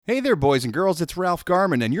Hey there, boys and girls. It's Ralph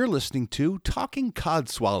Garman, and you're listening to Talking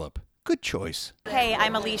Codswallop. Good choice. Hey,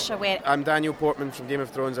 I'm Alicia Witt. I'm Daniel Portman from Game of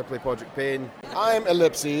Thrones. I play Podrick Payne. I'm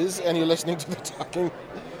Ellipses, and you're listening to the Talking...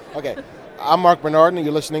 Okay. I'm Mark Bernard, and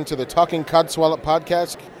you're listening to the Talking Codswallop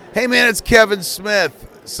podcast. Hey, man, it's Kevin Smith,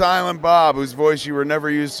 Silent Bob, whose voice you were never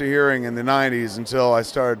used to hearing in the 90s until I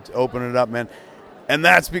started opening it up, man. And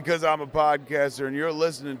that's because I'm a podcaster, and you're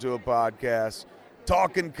listening to a podcast,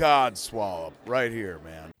 Talking Codswallop, right here,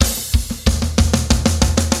 man.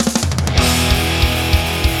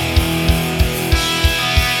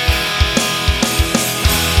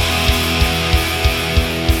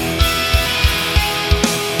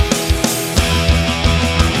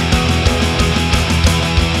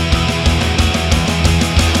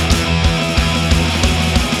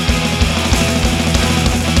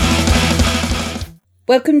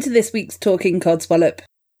 Welcome to this week's Talking Codswallop.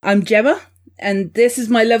 I'm Gemma, and this is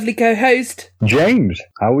my lovely co-host, James.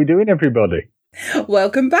 How are we doing, everybody?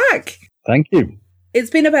 Welcome back. Thank you. It's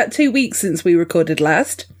been about 2 weeks since we recorded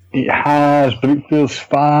last. It has, but it feels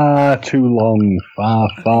far too long. Far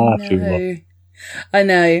too long. I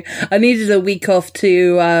know. I needed a week off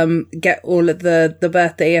to get all of the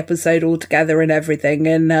birthday episode all together and everything.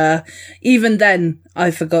 And even then,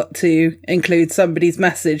 I forgot to include somebody's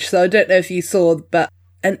message. So I don't know if you saw, but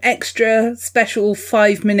an extra special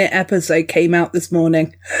 5-minute episode came out this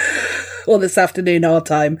morning, or this afternoon our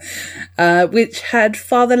time, which had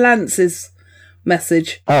Father Lance's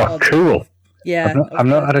message. Oh, cool. Yeah. I've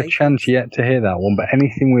not had a chance yet to hear that one, but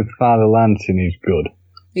anything with Father Lance in is good.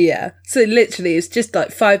 Yeah, so literally it's just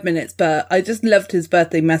like 5 minutes, but I just loved his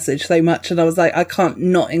birthday message so much, and I was like, I can't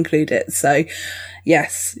not include it. So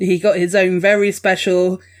yes, he got his own very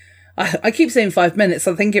special, I keep saying 5 minutes,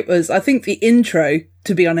 I think the intro,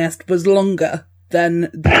 to be honest, was longer than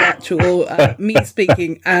the actual me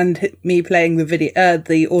speaking and me playing the video,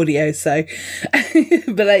 the audio, so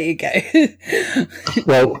but there you go.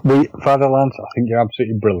 Well, Father Lance, I think you're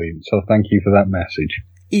absolutely brilliant, so thank you for that message.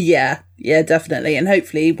 Yeah, definitely. And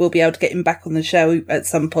hopefully we'll be able to get him back on the show at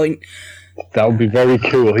some point. That would be very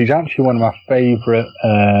cool. He's actually one of my favourite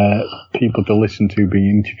people to listen to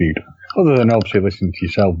being interviewed. Other than obviously listening to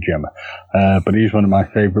yourself, Gemma. But he's one of my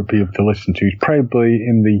favourite people to listen to. He's probably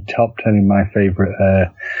in the top 10 in my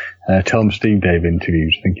favourite Tom Steve Dave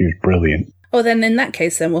interviews. I think he was brilliant. Well, then in that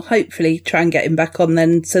case, then we'll hopefully try and get him back on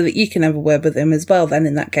then so that you can have a word with him as well then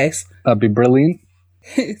in that case. That'd be brilliant.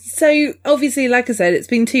 So, obviously, like I said, it's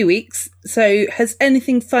been 2 weeks. So, has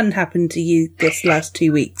anything fun happened to you this last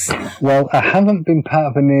 2 weeks? Well, I haven't been part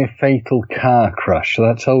of a near-fatal car crash, so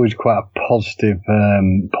that's always quite a positive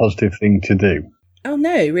thing to do. Oh,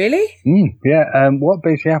 no, really? Yeah, what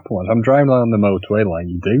basically happened was I'm driving along the motorway like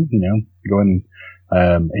you do, going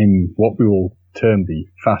in what we will term the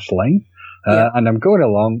fast lane. And I'm going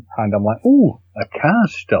along, and I'm like, ooh, a car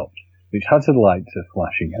stopped. Its hazard lights are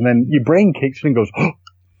flashing, and then your brain kicks in and goes, oh,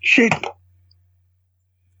 shit!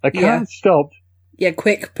 The car stopped. Yeah,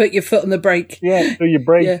 quick, put your foot on the brake. Yeah, so you're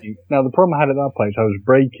braking. Yeah. Now, the problem I had at that place, I was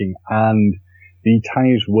braking, and the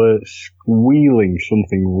tyres were squealing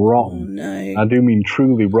something rotten. Oh, no. I do mean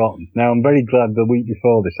truly rotten. Now, I'm very glad the week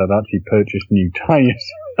before this I'd actually purchased new tyres.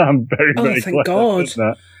 I'm very glad. Thank God.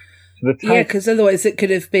 That. So yeah, because otherwise it could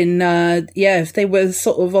have been, if they were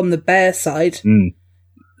sort of on the bare side...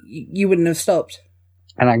 you wouldn't have stopped.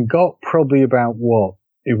 And I got probably about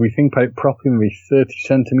if we think about it properly, maybe 30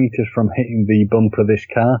 centimetres from hitting the bumper of this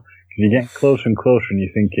car. Because you get closer and closer and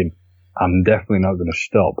you're thinking, I'm definitely not going to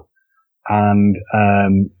stop. And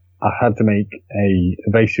I had to make a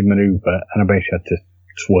evasive manoeuvre and I basically had to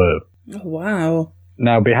swerve. Oh, wow.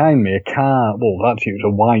 Now, behind me, a car, actually it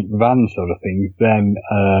was a white van sort of thing, then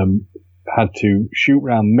had to shoot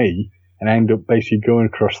round me. And I ended up basically going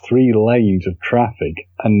across 3 lanes of traffic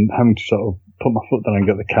and having to sort of put my foot down and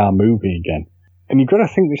get the car moving again. And you've got to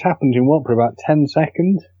think this happens in for about 10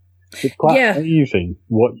 seconds? It's quite amazing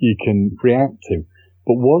what you can react to.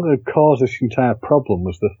 But what had caused this entire problem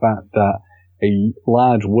was the fact that a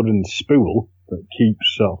large wooden spool that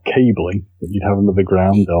keeps sort of cabling that you'd have under the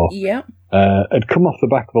ground had come off the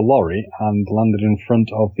back of a lorry and landed in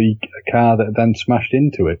front of the car that had then smashed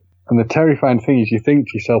into it. And the terrifying thing is you think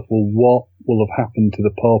to yourself, well, what will have happened to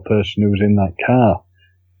the poor person who was in that car?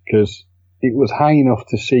 Because it was high enough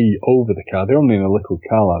to see over the car. They're only in a little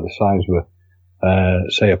car like the size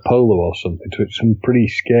of, say, a Polo or something. So it's some pretty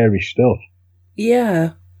scary stuff.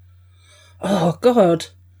 Yeah. Oh, God.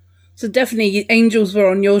 So definitely angels were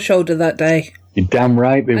on your shoulder that day. You're damn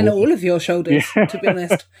right they and were. All of your shoulders, to be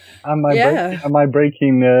honest. And my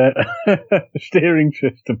braking steering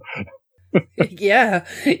system. Yeah,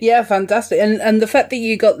 fantastic. And the fact that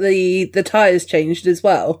you got the tyres changed as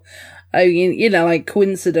well. I mean, like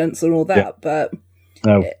coincidence and all that, but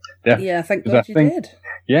no, thank God you did.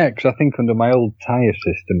 Yeah, because I think under my old tyre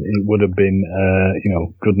system, it would have been,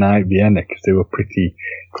 Goodnight Vienna, because they were pretty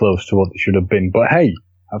close to what they should have been. But hey,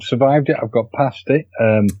 I've survived it. I've got past it.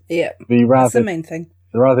 That's the main thing.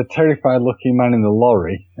 The rather terrified-looking man in the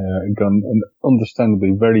lorry gone an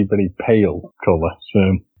understandably very, very pale colour.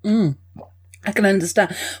 So. I can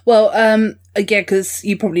understand. Well, because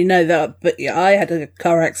you probably know that, but I had a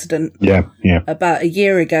car accident. Yeah. About a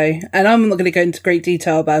year ago, and I'm not going to go into great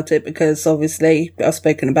detail about it because obviously I've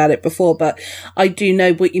spoken about it before. But I do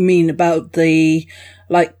know what you mean about the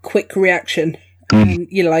quick reaction. And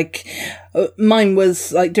mine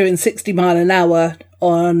was doing 60 mile an hour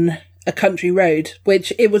on a country road,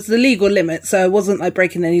 which it was the legal limit, so I wasn't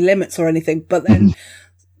breaking any limits or anything. But then.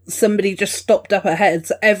 Somebody just stopped up ahead,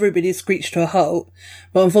 so everybody screeched to a halt.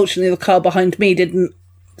 But unfortunately, the car behind me didn't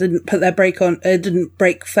put their brake on, didn't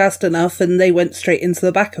brake fast enough, and they went straight into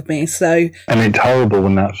the back of me. So, and it's horrible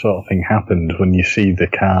when that sort of thing happens, when you see the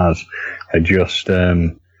cars are just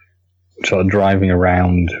sort of driving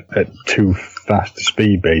around at too fast a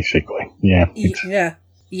speed, basically. Yeah,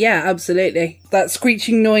 absolutely. That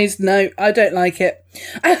screeching noise, no, I don't like it.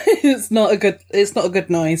 It's not a good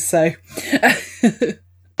noise. So.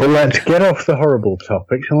 But let's get off the horrible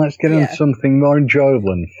topics and let's get on something more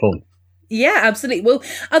enjoyable and fun. Yeah, absolutely. Well,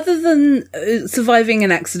 other than surviving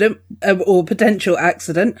an accident or potential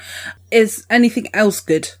accident, is anything else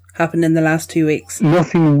good happened in the last 2 weeks?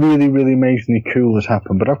 Nothing really, really amazingly cool has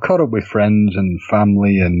happened, but I've caught up with friends and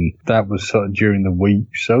family, and that was sort of during the week.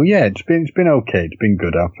 So yeah, it's been okay. It's been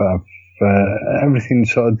good. I've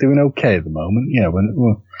everything's sort of doing okay at the moment. Yeah,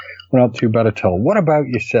 we're not too bad at all. What about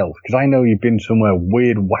yourself? Because I know you've been somewhere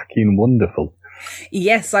weird, wacky and wonderful.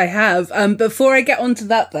 Yes, I have. Before I get onto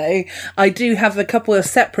that, though, I do have a couple of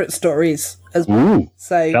separate stories as well. Ooh,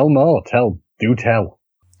 so tell more. Do tell.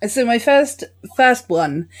 So my first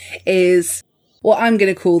one is what I'm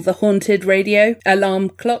going to call the haunted radio alarm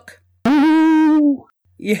clock. Ooh.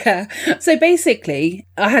 Yeah. So basically,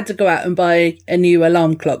 I had to go out and buy a new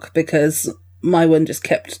alarm clock because my one just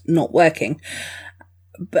kept not working.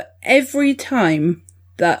 But every time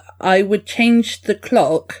that I would change the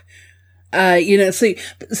clock,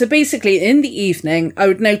 so basically in the evening, I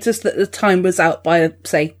would notice that the time was out by,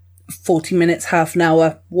 say, 40 minutes, half an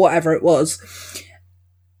hour, whatever it was.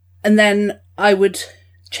 And then I would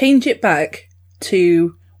change it back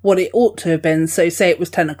to what it ought to have been. So say it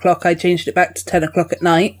was 10 o'clock, I changed it back to 10 o'clock at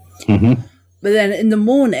night. Mm-hmm. But then in the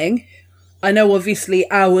morning, I know obviously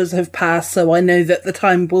hours have passed, so I know that the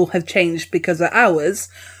time will have changed because of hours.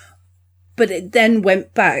 But it then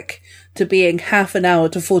went back to being half an hour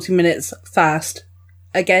to 40 minutes fast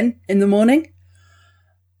again in the morning.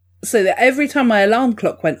 So that every time my alarm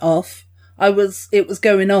clock went off, it was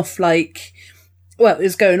going off like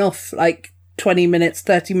 20 minutes,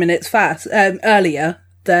 30 minutes fast, earlier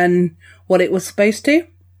than what it was supposed to.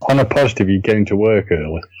 On a positive, you're getting to work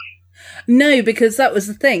early. No, because that was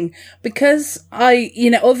the thing. Because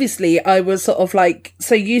obviously I was sort of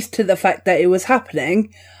so used to the fact that it was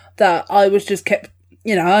happening that I was just kept,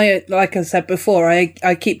 like I said before,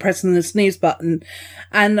 I keep pressing the snooze button,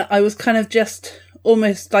 and I was kind of just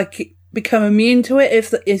almost become immune to it,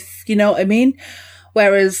 if you know what I mean.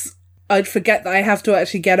 Whereas I'd forget that I have to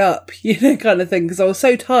actually get up, kind of thing, because I was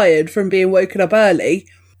so tired from being woken up early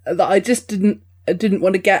that I just didn't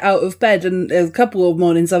want to get out of bed, and there's a couple of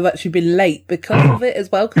mornings I've actually been late because of it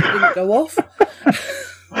as well, because it didn't go off.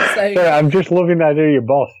 Sorry, I'm just loving the idea of your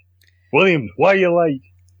boss. Williams, why are you late?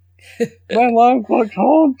 My alarm clock's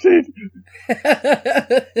haunted.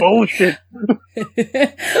 Bullshit.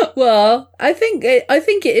 Well, I think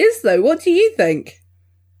it is though. What do you think?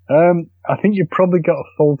 I think you've probably got a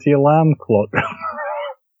faulty alarm clock.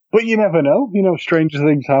 But you never know. Stranger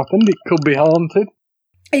things happened. It could be haunted.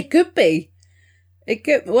 It could be.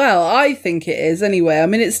 Well, I think it is anyway. I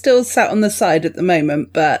mean, it's still sat on the side at the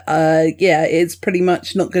moment, but it's pretty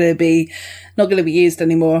much not going to be used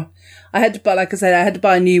anymore. I had to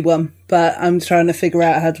buy a new one, but I'm trying to figure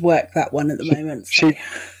out how to work that one at the moment. So. See,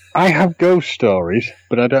 I have ghost stories,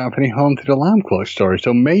 but I don't have any haunted alarm clock stories.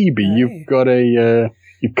 So maybe you've got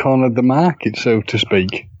you've cornered the market, so to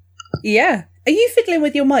speak. Yeah. Are you fiddling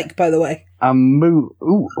with your mic, by the way? No,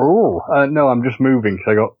 I'm just moving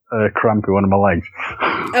because I got a cramp in one of my legs.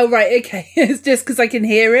 Oh, right, okay. It's just because I can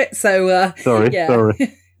hear it, so... Sorry.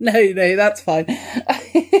 No, that's fine.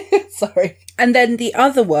 Sorry. And then the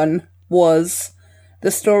other one was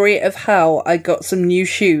the story of how I got some new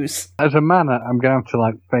shoes. As a man, I'm going to have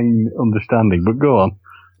to feign understanding, but go on.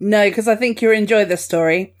 No, because I think you'll enjoy this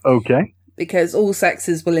story. Okay. Because all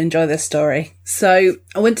sexes will enjoy this story. So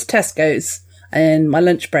I went to Tesco's in my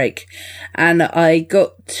lunch break, and I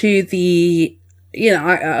got to the,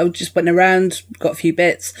 I just went around, got a few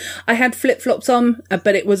bits. I had flip-flops on,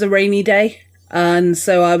 but it was a rainy day. And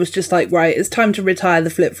so I was just like, right, it's time to retire the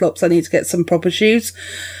flip-flops. I need to get some proper shoes.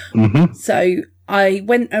 Mm-hmm. So I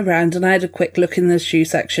went around and I had a quick look in the shoe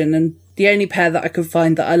section, and the only pair that I could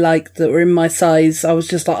find that I liked that were in my size, I was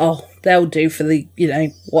just like, oh, they'll do for the,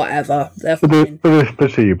 whatever. They're fine. For the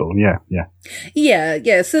foreseeable, yeah.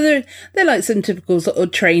 Yeah. So they're like some typical sort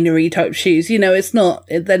of trainery type shoes.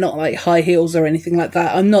 They're not like high heels or anything like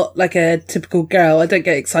that. I'm not like a typical girl. I don't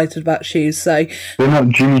get excited about shoes. So they're not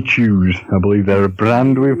Jimmy Choos. I believe they're a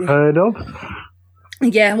brand we've heard of.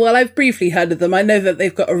 Yeah, well, I've briefly heard of them. I know that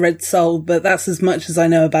they've got a red sole, but that's as much as I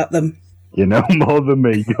know about them. You know more than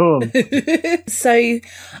me. Go on. So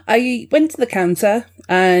I went to the counter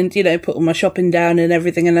and, put all my shopping down and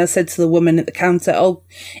everything. And I said to the woman at the counter, oh,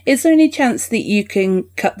 is there any chance that you can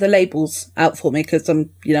cut the labels out for me? Because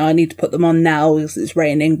I need to put them on now because it's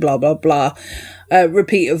raining, blah, blah, blah.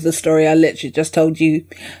 Repeat of the story I literally just told you.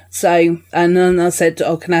 So, and then I said,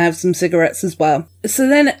 oh, can I have some cigarettes as well? So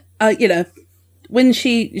then, when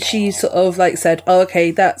she sort of like said, oh,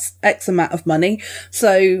 okay, that's X amount of money.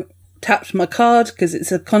 So tapped my card because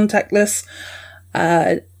it's a contactless.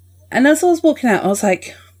 And as I was walking out, I was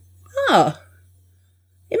like,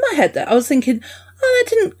 in my head I was thinking, oh, that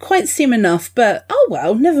didn't quite seem enough, but oh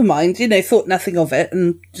well, never mind, thought nothing of it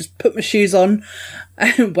and just put my shoes on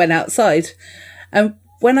and went outside. And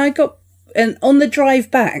when I got, and on the drive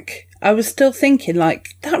back, I was still thinking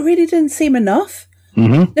like, that really didn't seem enough.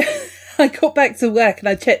 Mm-hmm. I got back to work and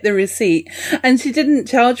I checked the receipt and she didn't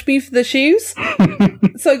charge me for the shoes.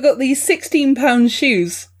 So I got these £16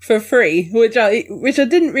 shoes for free, which I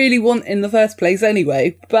didn't really want in the first place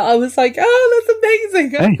anyway. But I was like, oh, that's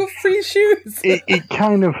amazing. I've got free shoes. It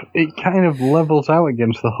kind of levels out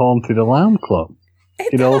against the haunted alarm clock.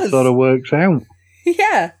 It all sort of works out.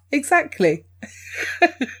 Yeah, exactly.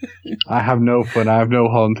 I have no fun. I have no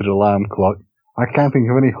haunted alarm clock. I can't think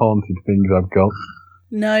of any haunted things I've got.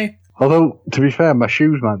 No. Although, to be fair, my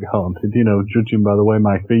shoes might be haunted, judging by the way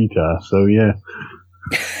my feet are, so yeah.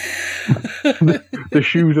 The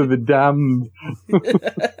shoes of the damned.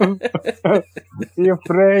 Be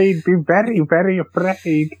afraid, be very, very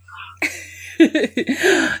afraid.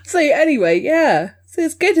 So anyway, yeah. So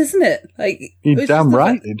it's good, isn't it? Like, you're damn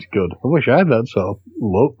right it's good. I wish I had that sort of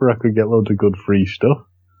luck where I could get loads of good free stuff.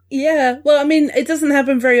 Yeah, well, I mean, it doesn't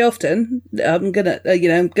happen very often, I'm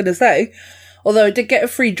gonna say. Although I did get a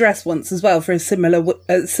free dress once as well for a similar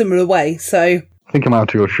way, so... I think I might have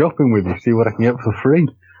to go shopping with you, see what I can get for free.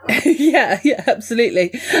 Yeah,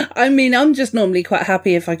 absolutely. I mean, I'm just normally quite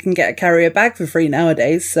happy if I can get a carrier bag for free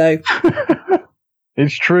nowadays, so...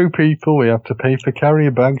 It's true, people, we have to pay for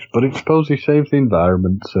carrier bags, but it supposedly saves the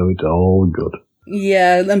environment, so it's all good.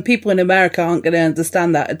 Yeah, and people in America aren't going to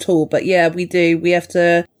understand that at all, but yeah, we do. We have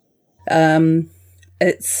to...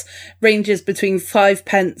 It's ranges between 5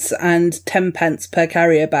 pence and 10 pence per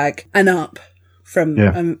carrier bag and up from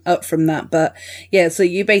that. But yeah, so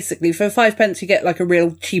you basically, for 5 pence, you get like a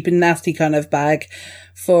real cheap and nasty kind of bag.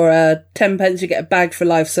 For 10 pence, you get a bag for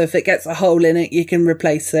life. So if it gets a hole in it, you can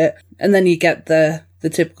replace it. And then you get the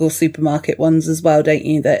typical supermarket ones as well, don't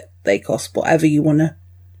you? That they cost whatever you want to,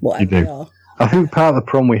 whatever they are. I think part of the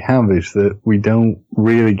problem we have is that we don't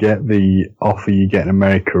really get the offer you get in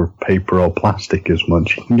America of paper or plastic as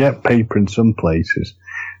much. You can get paper in some places,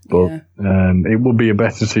 but it would be a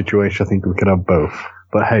better situation. I think we could have both.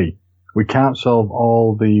 But hey, we can't solve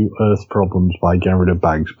all the Earth problems by getting rid of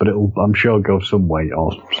bags, but I'm sure go some way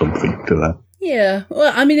or something to that. Yeah,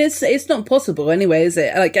 well, I mean, it's not possible anyway, is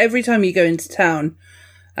it? Like, every time you go into town,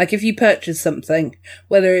 like, if you purchase something,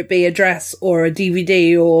 whether it be a dress or a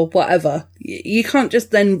DVD or whatever, you can't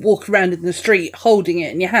just then walk around in the street holding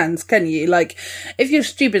it in your hands, can you? Like, if you're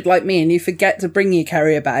stupid like me and you forget to bring your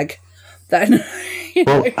carrier bag, then...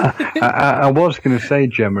 Well, I was going to say,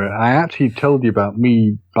 Gemma, I actually told you about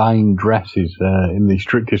me buying dresses in the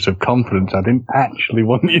strictest of confidence. I didn't actually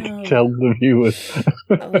want you to tell the viewers.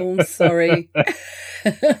 Oh, I'm sorry.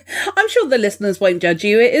 I'm sure the listeners won't judge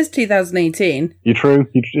you. It is 2018. You're true.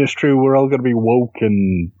 It's true. We're all going to be woke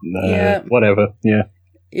and whatever. Yeah.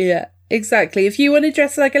 Yeah, exactly. If you want to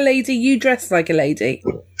dress like a lady, you dress like a lady.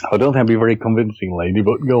 I don't think I'd be a very convincing lady,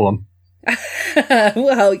 but go on.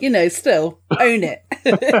 Well, still, own it.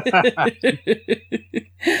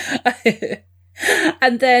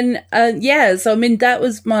 And then, so I mean, that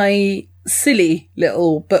was my silly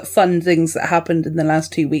little but fun things that happened in the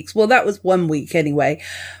last 2 weeks. Well, that was 1 week anyway.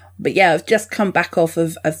 But yeah, I've just come back off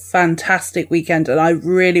of a fantastic weekend and I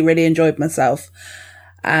really, really enjoyed myself.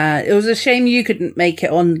 It was a shame you couldn't make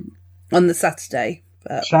it on the Saturday.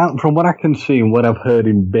 But From what I can see and what I've heard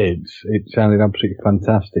in bits, it sounded absolutely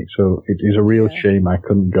fantastic. So it is a real shame I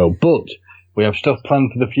couldn't go. But we have stuff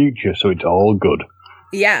planned for the future, so it's all good.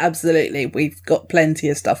 yeah, absolutely. We've got plenty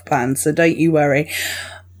of stuff planned, so don't you worry.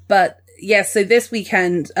 But yeah, so this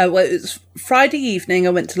weekend, it was Friday evening,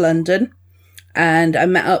 I went to London and I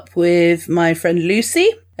met up with my friend Lucy.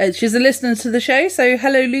 She's a listener to the show, so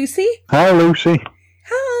hello, Lucy. Hi, Lucy.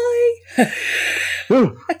 Hi.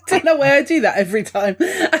 I don't know why I do that every time.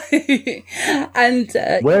 And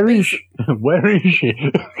Where is she?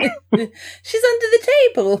 She's under the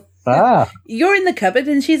table. You're in the cupboard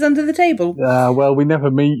and she's under the table. Well, we never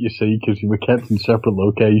meet, you see, because we're kept in separate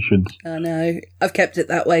locations. I know. I've kept it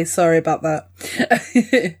that way. Sorry about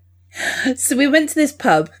that. So we went to this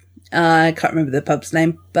pub. I can't remember the pub's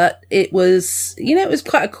name, but it was, it was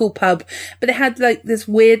quite a cool pub, but it had like this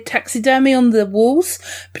weird taxidermy on the walls,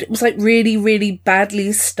 but it was like really, really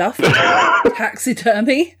badly stuffed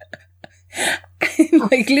taxidermy.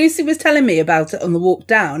 Like Lucy was telling me about it on the walk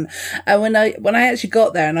down, and when I actually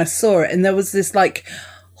got there and I saw it, and there was this like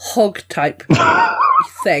hog type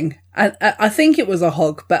thing. And I think it was a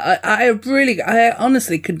hog, but I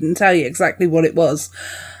honestly couldn't tell you exactly what it was.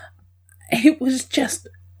 It was just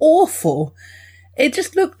awful. It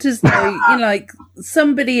just looked as though, like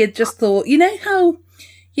somebody had just thought, you know how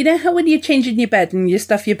when you're changing your bed and you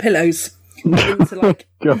stuff your pillows into like,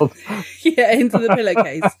 into the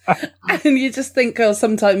pillowcase, and you just think,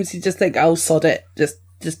 sometimes you just think, sod it,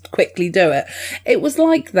 just quickly do it. It was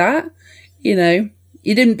like that, You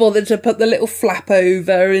didn't bother to put the little flap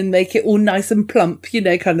over and make it all nice and plump,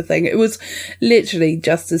 kind of thing. It was literally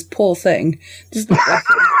just this poor thing, just looked like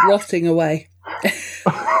it was rotting away.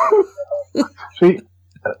 See,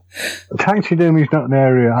 taxidermy is not an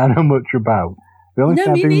area I know much about. No,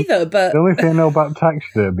 me neither, but... The only thing I know about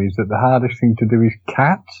taxidermy is that the hardest thing to do is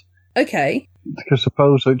cats. Okay. Because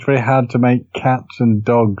supposedly it's very hard to make cats and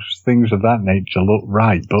dogs, things of that nature, look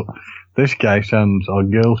right, but this guy or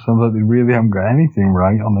girl sounds like they really haven't got anything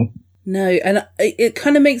right on it. No, and it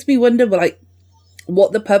kind of makes me wonder,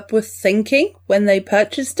 what the pub was thinking when they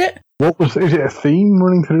purchased it. Is it a theme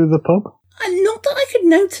running through the pub? Not that I could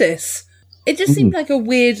notice. It just seemed like a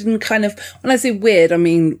weird and kind of, when I say weird, I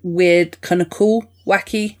mean weird, kind of cool,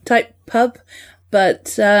 wacky type pub.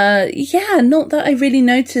 But, not that I really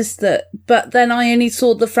noticed that. But then I only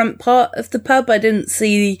saw the front part of the pub. I didn't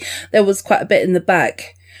see, there was quite a bit in the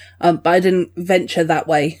back. But I didn't venture that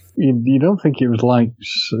way. You don't think it was like,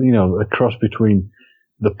 a cross between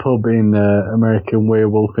the pub in American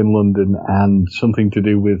Werewolf in London and something to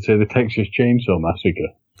do with, say, the Texas Chainsaw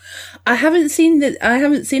Massacre? I haven't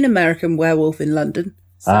seen American Werewolf in London,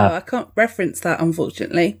 so I can't reference that,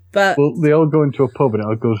 unfortunately. But they all go into a pub and it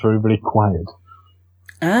all goes very, very quiet.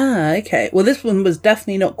 Okay. Well, this one was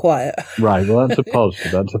definitely not quiet. Right. Well, that's a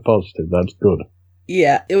positive. That's good.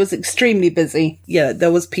 Yeah, it was extremely busy. Yeah,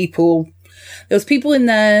 there was people in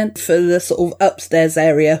there for the sort of upstairs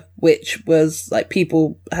area, which was like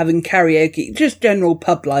people having karaoke, just general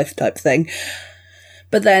pub life type thing.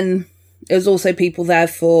 But then there was also people there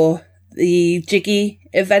for the Jiggy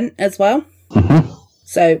event as well. Mm-hmm.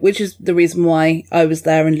 So, which is the reason why I was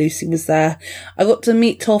there and Lucy was there. I got to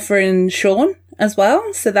meet Toffer and Sean as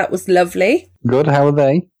well, so that was lovely. Good. How are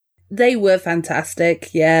they? They were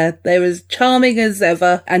fantastic, yeah. They were as charming as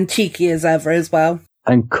ever and cheeky as ever as well.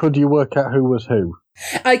 And could you work out who was who?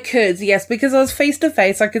 I could, yes, because I was face to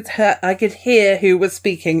face. I could hear who was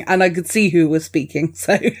speaking and I could see who was speaking.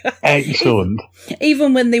 So excellent.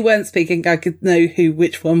 Even when they weren't speaking, I could know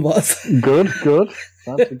which one was. Good.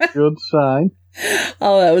 That's a good sign.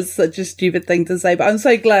 Oh, that was such a stupid thing to say, but I'm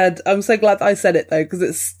so glad I said it though,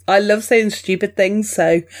 because I love saying stupid things.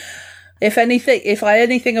 So if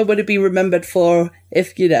anything I would have been remembered for,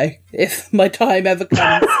 if my time ever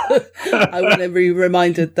comes, I want to be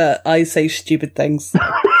reminded that I say stupid things. So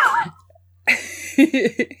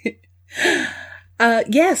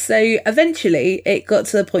eventually it got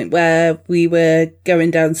to the point where we were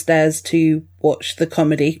going downstairs to watch the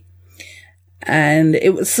comedy. And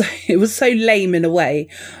it was so lame in a way,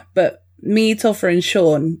 but me, Toffer and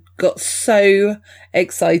Sean got so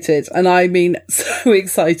excited, and I mean so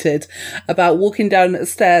excited, about walking down the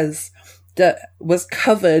stairs that was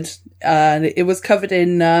covered, it was covered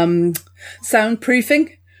in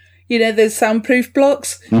soundproofing. Those soundproof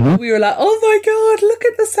blocks. Mm-hmm. We were like, oh my God, look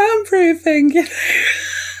at the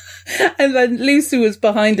soundproofing. And then Lucy was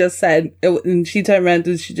behind us and she turned around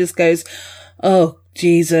and she just goes, oh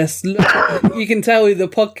Jesus, look, you can tell who the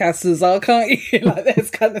podcasters are, can't you? Like this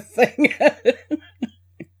kind of thing.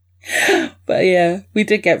 But yeah, we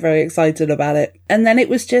did get very excited about it. And then it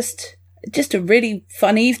was just a really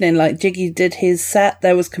fun evening. Like Jiggy did his set.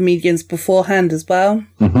 There was comedians beforehand as well.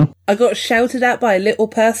 Mm-hmm. I got shouted at by a little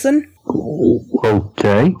person.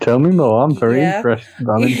 Okay, tell me more. I'm very impressed.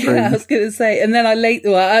 I'm intrigued. Yeah, I was going to say. And then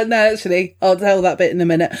actually, I'll tell that bit in a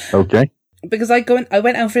minute. Okay. Because I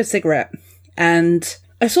went out for a cigarette and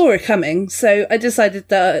I saw her coming, so I decided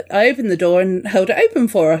that I opened the door and held it open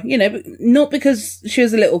for her. You know, not because she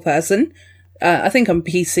was a little person. I think I'm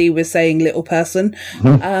PC with saying little person.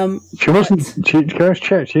 She wasn't. Can I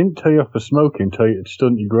check? She didn't tell you off for smoking until it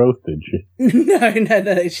stunt your growth, did she?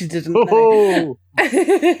 No, she didn't. Oh.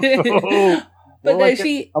 But well, no,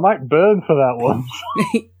 she. I might burn for that one.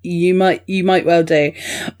 You might well do.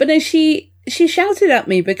 But no, she shouted at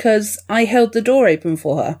me because I held the door open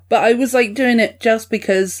for her. But I was like doing it just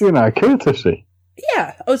because. You know, courtesy.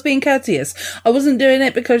 Yeah, I was being courteous. I wasn't doing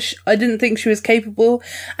it because I didn't think she was capable.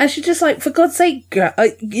 And she just like, for God's sake,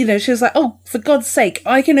 she was like, oh, for God's sake,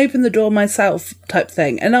 I can open the door myself type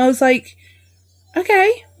thing. And I was like,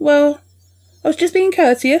 okay, well, I was just being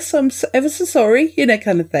courteous. I'm ever so sorry,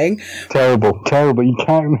 kind of thing. Terrible. You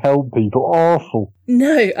can't help people. Awful.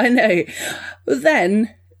 No, I know. But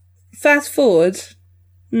then, fast forward,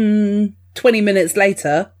 20 minutes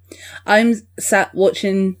later, I'm sat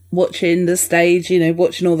watching the stage,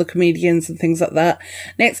 watching all the comedians and things like that.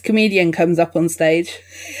 Next comedian comes up on stage,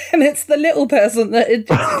 and it's the little person that had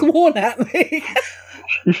just sworn at me.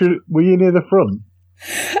 Were you near the front?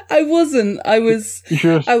 I wasn't. I was.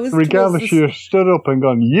 Regardless, you have stood up and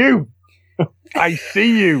gone, "You, I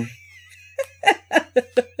see you." So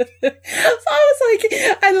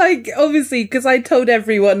I was like, obviously, because I told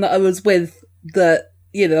everyone that I was with that.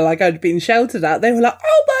 I'd been shouted at. They were like,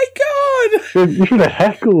 oh my God! You should have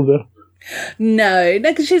heckled her. No,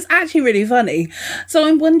 because she's actually really funny. So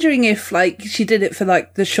I'm wondering if, she did it for,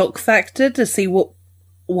 the shock factor to see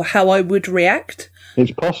how I would react.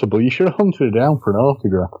 It's possible. You should have hunted her down for an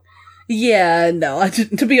autograph. Yeah, no, I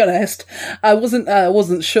didn't. To be honest, I wasn't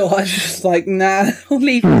sure. I was just like, nah, I'll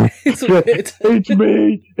leave it. It's all good. It's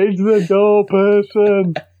me. It's the door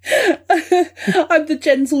person. I'm the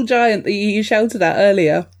gentle giant that you shouted at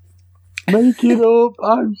earlier. Make it up.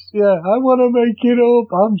 I want to make it up.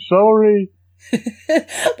 I'm sorry. But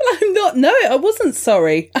I'm not. No, I wasn't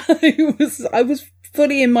sorry. I was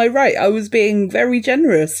fully in my right. I was being very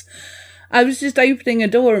generous. I was just opening a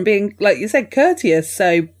door and being, like you said, courteous.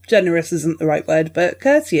 So generous isn't the right word, but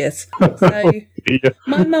courteous. So Yeah.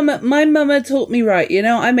 my mama taught me right. You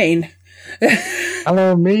know what I mean?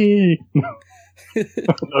 Hello, me.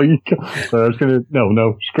 No, you can't. I was gonna.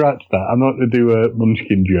 No, scratch that. I'm not going to do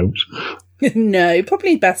Munchkin jokes. No,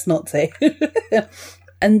 probably best not to.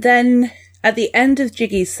 And then at the end of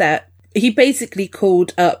Jiggy's set, he basically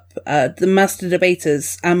called up the Master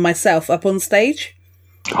Debaters and myself up on stage.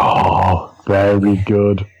 Oh, very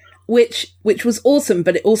good. Which was awesome,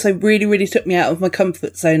 but it also really, really took me out of my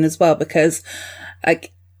comfort zone as well, because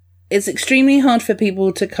it's extremely hard for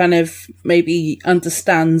people to kind of maybe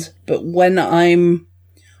understand, but when I'm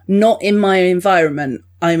not in my environment,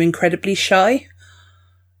 I'm incredibly shy.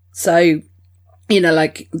 So,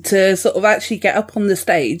 to sort of actually get up on the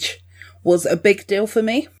stage was a big deal for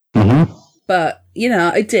me. Mm-hmm. But,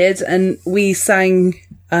 I did, and we sang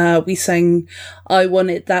I Want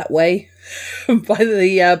It That Way by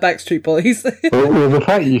the Backstreet Boys. well, the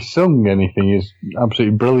fact you sung anything is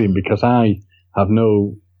absolutely brilliant, because I have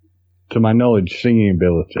no, to my knowledge, singing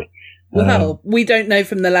ability. Well, we don't know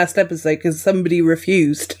from the last episode because somebody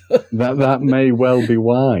refused. that may well be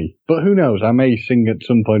why. But who knows? I may sing at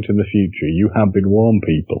some point in the future. You have been warned,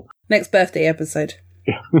 people. Next birthday episode.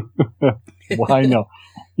 Why not?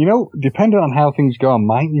 Depending on how things go, I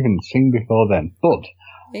might even sing before then. But,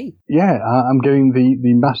 hey. Yeah, I'm getting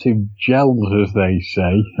the massive gels, as they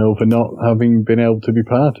say, over not having been able to be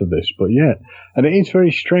part of this. But yeah, and it is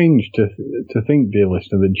very strange to think, dear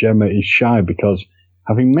listener, that Gemma is shy, because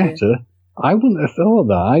having met her, I wouldn't have thought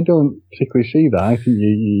that. I don't particularly see that. I think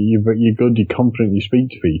you're good, you're confident, you speak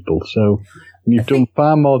to people. So you've done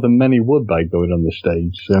far more than many would by going on the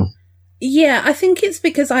stage. So yeah, I think it's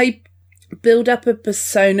because I build up a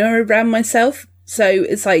persona around myself. So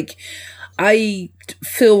it's like I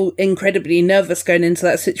feel incredibly nervous going into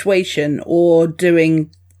that situation or doing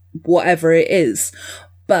whatever it is.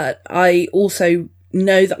 But I also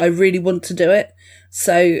know that I really want to do it.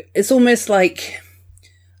 So it's almost like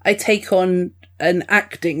I take on an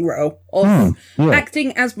acting role of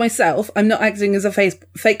acting as myself. I'm not acting as a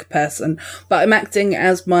fake person, but I'm acting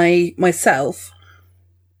as myself,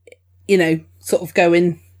 sort of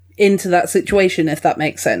going into that situation, if that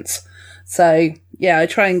makes sense. So yeah, I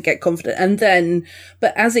try and get confident. And then,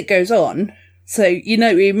 but as it goes on, so,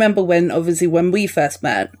 remember when we first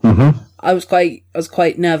met, I was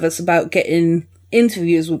quite nervous about getting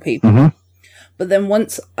interviews with people. But then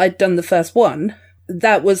once I'd done the first one,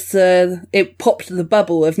 that was it popped the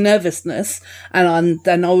bubble of nervousness, and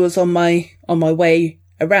then I was on my way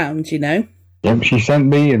around, Yeah, she sent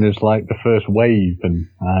me in as like the first wave, and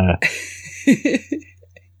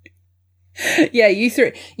yeah, you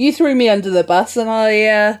threw me under the bus, and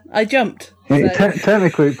I jumped. So.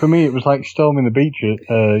 Technically, for me, it was like storming the beach at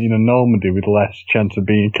Normandy with less chance of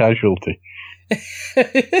being a casualty.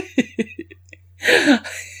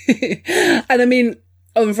 And I mean,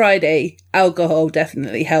 on Friday, alcohol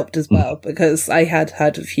definitely helped as well, because I had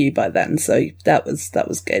a few by then, so that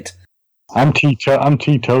was good. I'm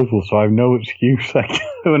teetotal, so I have no excuse.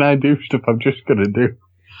 When I do stuff, I'm just gonna do.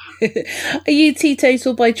 Are you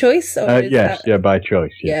teetotal by choice? Or yes, by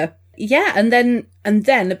choice. Yeah. And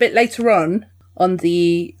then a bit later on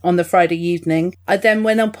the Friday evening, I then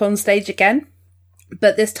went up on stage again,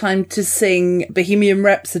 but this time to sing Bohemian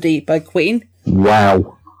Rhapsody by Queen.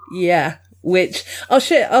 Wow. Yeah, which I'll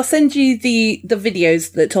send you the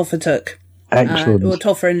videos that Toffer took. Excellent. Or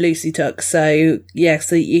Toffer and Lucy took. So yeah,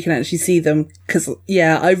 so you can actually see them, because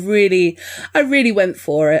yeah, I really went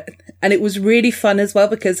for it, and it was really fun as well,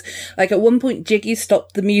 because like at one point Jiggy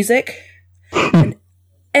stopped the music and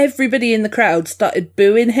everybody in the crowd started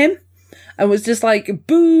booing him and was just like,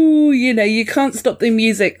 boo, you can't stop the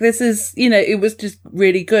music. This is, it was just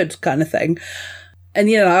really good kind of thing. And,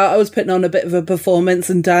 I was putting on a bit of a performance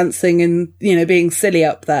and dancing and, being silly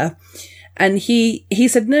up there. And he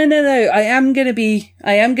said, no, I am going to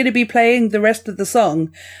be playing the rest of the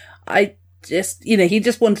song. I just, he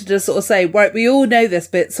just wanted to sort of say, right, we all know this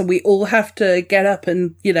bit, so we all have to get up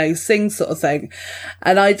and, sing sort of thing.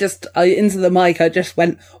 And I into the mic, I just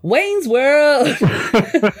went, Wayne's World!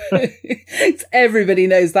 Everybody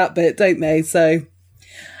knows that bit, don't they? So,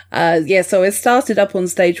 so I started up on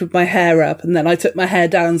stage with my hair up, and then I took my hair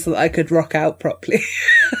down so that I could rock out properly.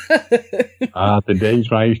 The days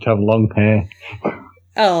when I used to have long hair.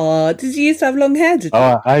 Oh, did you used to have long hair? Did you?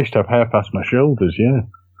 Oh, I used to have hair past my shoulders, yeah.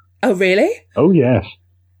 Oh, really? Oh, yes.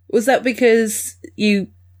 Was that because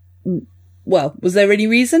was there any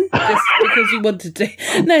reason? Just because you wanted to?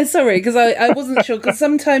 No, sorry, because I wasn't sure, because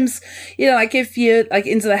sometimes, like if you're like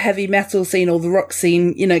into the heavy metal scene or the rock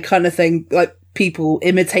scene, kind of thing, like people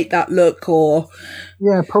imitate that look, or...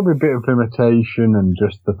 Yeah, probably a bit of imitation, and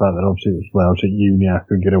just the fact that obviously when I was at uni I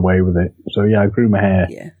could get away with it. So yeah, I grew my hair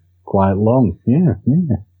quite long. Yeah.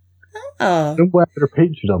 Oh. Somewhere there are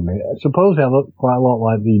pictures of me. Supposedly I look quite a lot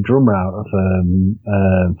like the drummer out of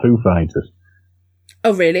Foo Fighters.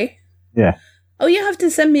 Oh, really? Yeah. Oh, you have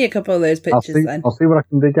to send me a couple of those pictures then. I'll see what I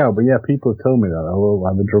can dig out. But yeah, people have told me that I look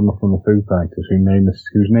like the drummer from the Foo Fighters,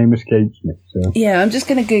 whose name escapes me. So. Yeah, I'm just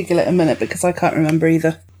going to Google it a minute, because I can't remember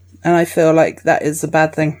either. And I feel like that is a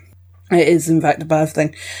bad thing. It is, in fact, a bad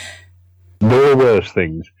thing. There are worse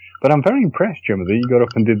things. But I'm very impressed, Gemma, that you got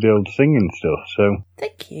up and did the old singing stuff. So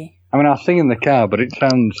thank you. I mean, I'll sing in the car, but it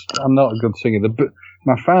sounds... I'm not a good singer.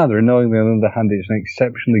 My father, annoyingly, on the other hand, is an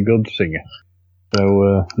exceptionally good singer.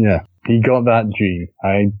 So, yeah. He got that gene.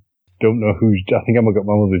 I don't know who's... I think I've got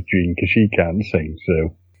my mother's gene, because she can't sing,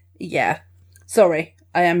 so... Yeah. Sorry,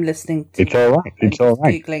 I am listening to... It's all right. It's all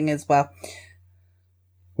right. Googling as well.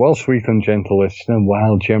 Well, sweet and gentle listener,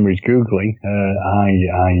 while Gemma is Googling,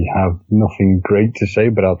 I have nothing great to say,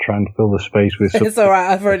 but I'll try and fill the space with... It's all right,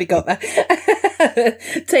 I've already got that.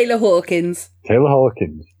 Taylor Hawkins. Taylor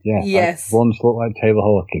Hawkins, yeah. Yes. I once looked like Taylor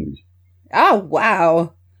Hawkins. Oh,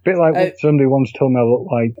 wow. Bit like what somebody once told me I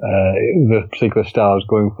looked like the particular star I was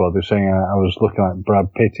going for. They were saying I was looking like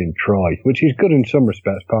Brad Pitt in Troy, which is good in some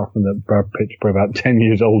respects, apart from that Brad Pitt's probably about 10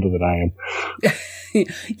 years older than I am.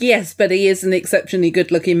 Yes, but he is an exceptionally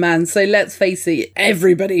good-looking man, so let's face it,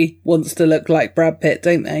 everybody wants to look like Brad Pitt,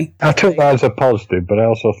 don't they? I took that as a positive, but I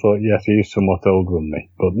also thought, yes, he is somewhat older than me.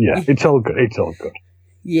 But yeah, it's all good. It's all good.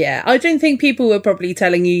 Yeah, I don't think people were probably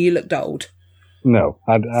telling you looked old. No,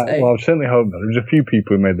 I certainly hope not. There was a few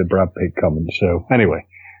people who made the Brad Pitt comment, so anyway.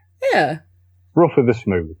 Yeah. Rough with the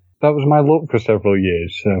smooth. That was my look for several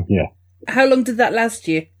years, so yeah. How long did that last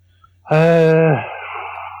you?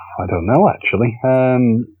 I don't know, actually. I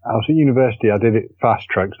was at university, I did it fast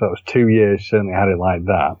track, so that was 2 years, certainly had it like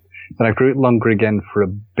that. Then I grew it longer again for a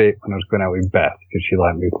bit when I was going out with Beth, because she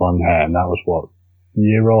liked me with long hair, and that was, a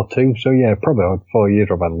year or two? So yeah, probably 4 years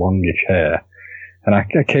I've had longish hair. And I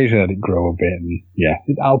occasionally let it grow a bit, and yeah,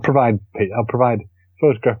 I'll provide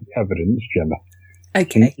photographic evidence, Gemma.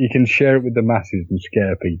 Okay. You can share it with the masses and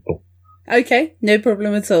scare people. Okay, no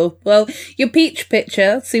problem at all. Well, your peach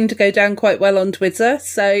picture seemed to go down quite well on Twitter,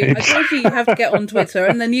 so I told you have to get on Twitter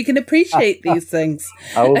and then you can appreciate these things.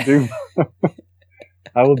 I will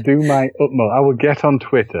do my utmost. I will get on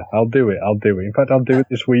Twitter. I'll do it. In fact, I'll do it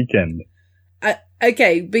this weekend.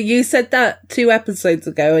 Okay, but you said that 2 episodes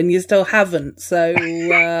ago and you still haven't, so...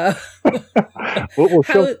 We'll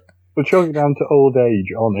chalk it down to old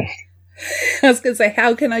age, honest. I was going to say,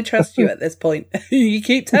 how can I trust you at this point? You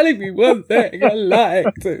keep telling me one thing I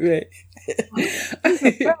like to me.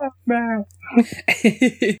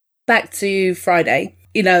 Back to Friday.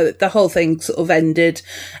 You know, the whole thing sort of ended.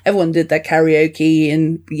 Everyone did their karaoke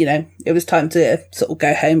and, you know, it was time to sort of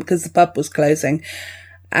go home because the pub was closing.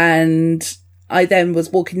 And I then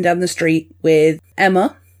was walking down the street with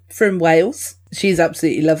Emma from Wales. She's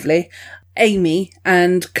absolutely lovely. Amy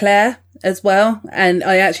and Claire as well. And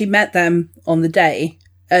I actually met them on the day,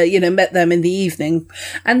 met them in the evening.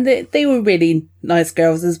 And they were really nice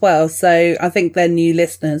girls as well. So I think they're new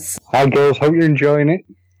listeners. Hi girls, hope you're enjoying it.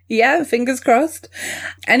 Yeah, fingers crossed.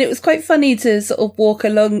 And it was quite funny to sort of walk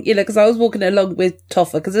along, you know, because I was walking along with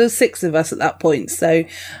Toffer, because there were 6 of us at that point. So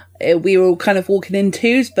we were all kind of walking in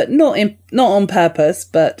twos, but not on purpose,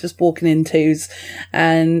 but just walking in twos.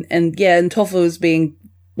 And Toffer was being,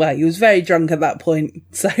 well, he was very drunk at that point.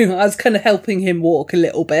 So I was kind of helping him walk a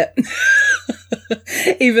little bit.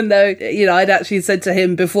 Even though, you know, I'd actually said to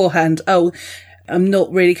him beforehand, I'm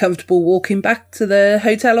not really comfortable walking back to the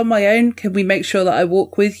hotel on my own. Can we make sure that I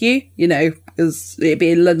walk with you? You know, because it'd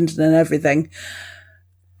be in London and everything.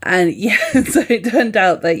 And yeah, so it turned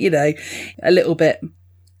out that, you know, a little bit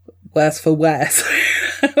worse for wear. So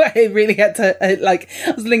I really had to, I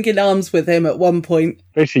was linking arms with him at one point.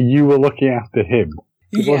 Basically, you were looking after him.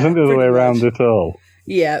 It wasn't the other way around at all.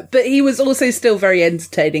 Yeah, but he was also still very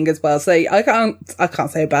entertaining as well. So I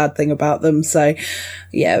can't say a bad thing about them. So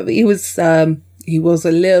yeah, he was a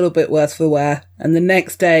little bit worse for wear. And the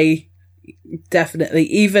next day, definitely,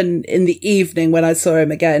 even in the evening when I saw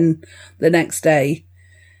him again the next day,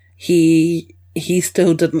 he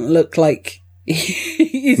still didn't look like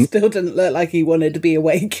he wanted to be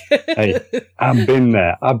awake. Hey, I've been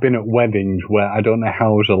there. I've been at weddings where I don't know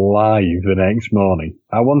how I was alive the next morning.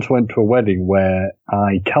 I once went to a wedding where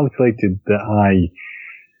I calculated that I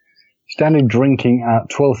started drinking at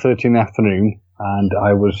 12:30 in the afternoon, and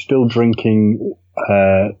I was still drinking.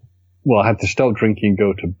 I had to stop drinking and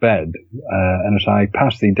go to bed. And as I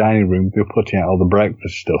passed the dining room, they were putting out all the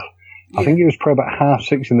breakfast stuff. Yeah. I think it was probably about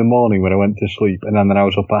 6:30 in the morning when I went to sleep, and then I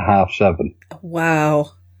was up at 7:30.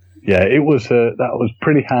 Wow. Yeah, it was. That was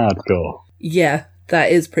pretty hardcore. Yeah,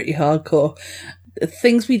 that is pretty hardcore. The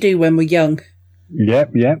things we do when we're young.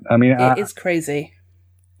 Yep. I mean, it's crazy.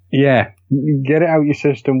 Yeah, get it out your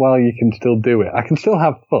system while you can still do it. I can still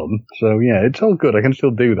have fun, so yeah, it's all good. I can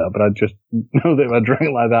still do that, but I just know that if I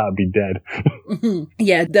drank like that, I'd be dead.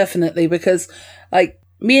 Yeah, definitely, because like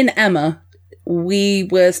me and Emma, we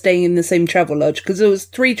were staying in the same travel lodge because there was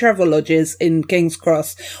 3 travel lodges in King's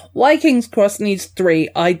Cross. Why King's Cross needs 3,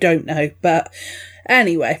 I don't know, but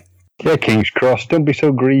anyway. Yeah, King's Cross, don't be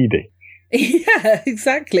so greedy. Yeah,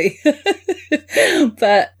 exactly.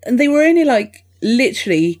 But and they were only like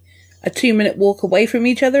literally a 2-minute walk away from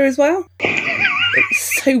each other as well.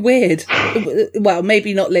 It's so weird. Well,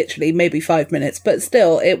 maybe not literally, maybe 5 minutes, but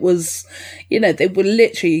still, it was, you know, they were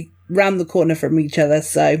literally round the corner from each other,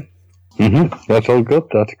 so. Mm-hmm. That's all good,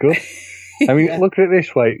 that's good. I mean, Look at it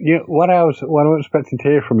this way. You know, what I was expecting to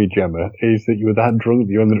hear from you, Gemma, is that you were that drunk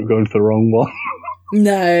that you ended up going to the wrong one.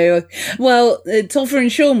 No. Well, Toffer and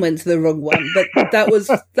Sean went to the wrong one, but that was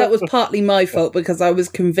partly my fault because I was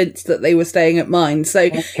convinced that they were staying at mine. So,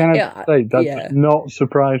 can I say, that's not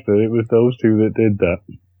surprised that it was those 2 that did that.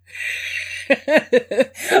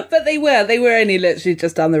 But they were only literally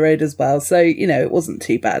just down the road as well. So, you know, it wasn't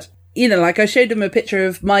too bad. You know, like I showed him a picture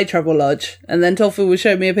of my travel lodge and then Toffer was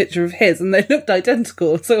showing me a picture of his and they looked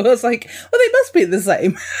identical. So I was like, well, they must be the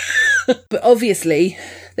same. But obviously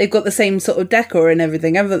they've got the same sort of decor and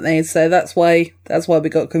everything, haven't they? So that's why we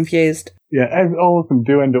got confused. Yeah, all of them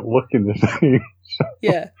do end up looking the same.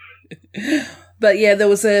 Yeah. But yeah, there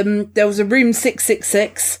was a room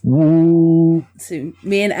 666. Ooh. So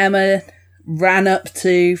me and Emma ran up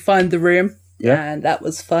to find the room. Yeah. And that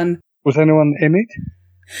was fun. Was anyone in it?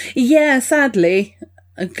 Yeah, sadly,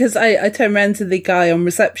 because I turned around to the guy on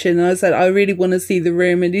reception and I said, I really want to see the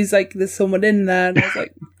room. And he's like, there's someone in there. And I was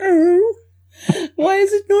like, oh, why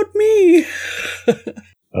is it not me?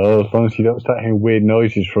 Oh, as long as you don't start hearing weird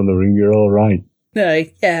noises from the room, you're all right. No,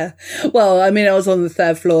 yeah. Well, I mean, I was on the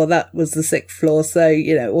 3rd floor. That was the 6th floor, so,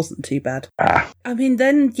 it wasn't too bad. I mean,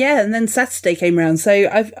 then Saturday came around, so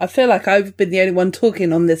I feel like I've been the only one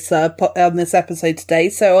talking on this on this episode today,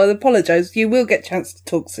 so I apologise. You will get a chance to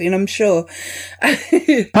talk soon, I'm sure.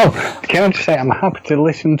 Can I just say, I'm happy to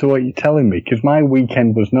listen to what you're telling me, because my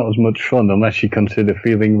weekend was not as much fun, unless you consider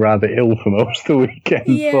feeling rather ill for most of the weekend.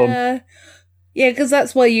 Yeah. Fun. Yeah, because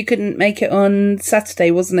that's why you couldn't make it on Saturday,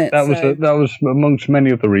 wasn't it? That was amongst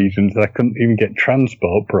many other reasons. I couldn't even get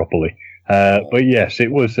transport properly. But yes,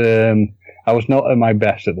 it was. I was not at my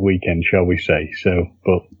best at the weekend, shall we say? So,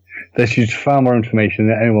 but this is far more information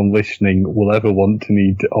than anyone listening will ever want to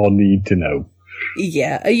need to know.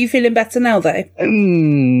 Yeah, are you feeling better now, though?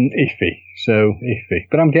 Iffy.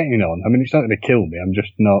 But I'm getting on. I mean, it's not going to kill me. I'm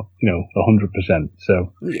just not, 100%.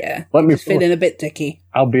 So yeah, just feeling a bit dicky.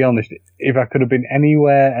 I'll be honest. If I could have been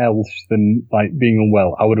anywhere else than being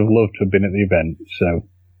unwell, I would have loved to have been at the event. So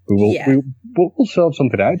we'll sort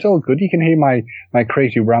something out. It's all good. You can hear my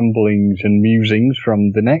crazy ramblings and musings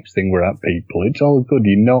from the next thing we're at, people. It's all good.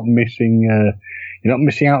 You're not missing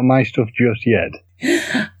out on my stuff just yet.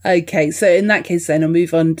 Okay, so in that case then I'll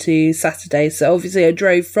move on to Saturday. So obviously I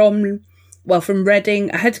drove from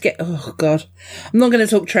Reading. I had to get, oh God, I'm not going to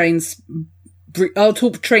talk trains. I'll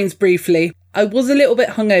talk trains briefly. I was a little bit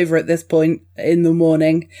hungover at this point in the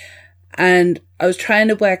morning, and I was trying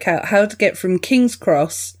to work out how to get from King's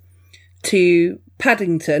Cross to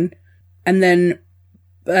Paddington, and then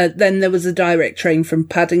there was a direct train from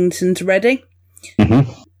Paddington to Reading.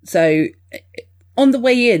 Mm-hmm. So on the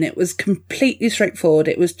way in, it was completely straightforward.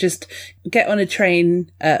 It was just get on a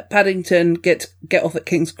train at Paddington, get off at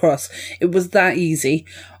King's Cross. It was that easy.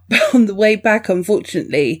 But on the way back,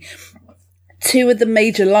 unfortunately, 2 of the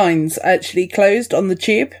major lines actually closed on the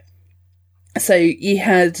tube. So you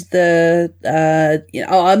had the,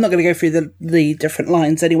 I'm not going to go through the different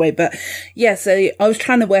lines anyway, but yeah, so I was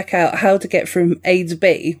trying to work out how to get from A to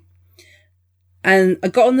B, and I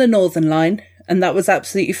got on the Northern Line, and that was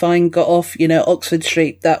absolutely fine. Got off, Oxford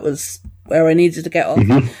Street. That was where I needed to get off.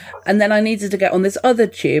 Mm-hmm. And then I needed to get on this other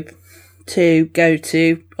tube to go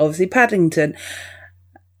to, obviously, Paddington.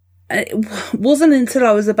 And it wasn't until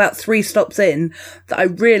I was about 3 stops in that I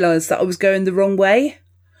realised that I was going the wrong way.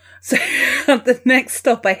 So at the next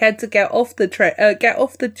stop, I had to get off the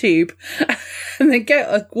tube, and then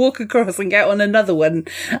walk across and get on another one.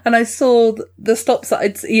 And I saw the stops that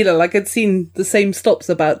I'd seen the same stops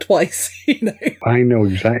about twice. I know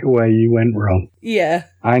exactly where you went wrong. Yeah.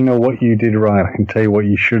 I know what you did right. I can tell you what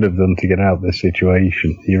you should have done to get out of this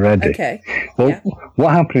situation. You ready? Okay. Well, yeah.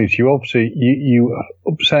 What happened is you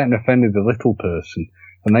upset and offended the little person.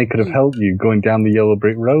 And they could have helped you going down the yellow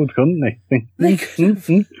brick road, couldn't they? They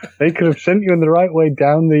could have sent you in the right way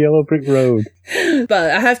down the yellow brick road.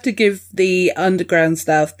 But I have to give the underground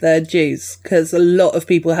staff their dues, because a lot of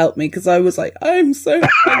people helped me, because I was like, I'm so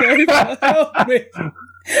hungover, help me.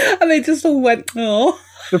 And they just all went, oh.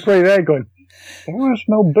 They're probably there going, I want to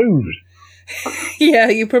smell booze. Yeah,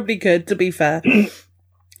 you probably could, to be fair.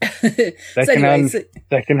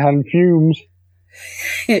 Second-hand fumes.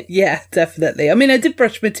 Yeah, definitely. I mean, I did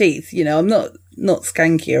brush my teeth, I'm not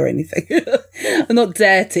skanky or anything. I'm not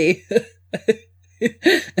dirty.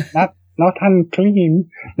 not unclean.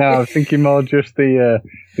 No, I was thinking more just the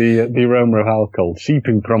aroma of alcohol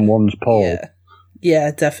seeping from one's pore.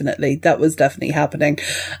 Yeah, definitely. That was definitely happening.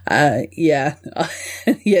 Yeah.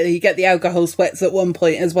 Yeah, you get the alcohol sweats at one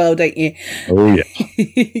point as well, don't you? Oh, yeah.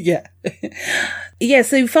 Yeah. Yeah,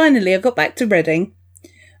 so finally I got back to Reading,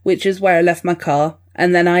 which is where I left my car.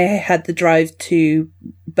 And then I had the drive to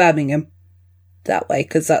Birmingham that way,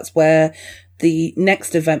 because that's where the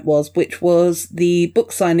next event was, which was the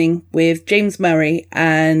book signing with James Murray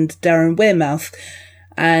and Darren Wearmouth.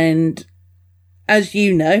 And as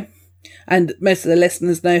you know, and most of the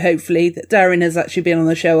listeners know, hopefully, that Darren has actually been on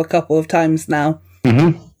the show a couple of times now.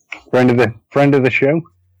 Mm-hmm. Friend of the show?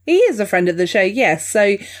 He is a friend of the show, yes.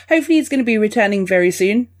 So hopefully he's going to be returning very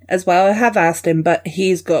soon as well. I have asked him, but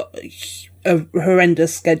he's got a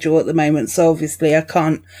horrendous schedule at the moment, so obviously I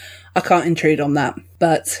can't intrude on that.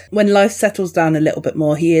 But when life settles down a little bit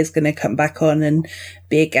more, he is going to come back on and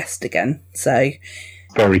be a guest again. So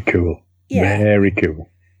very cool. Yeah. Very cool.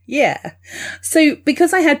 Yeah. So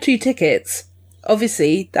because I had 2 tickets,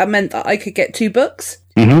 obviously that meant that I could get 2 books.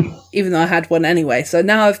 Mm-hmm. Even though I had one anyway. So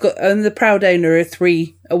now I'm the proud owner of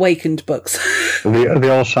 3 Awakened books. Are they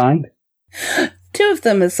all signed? 2 of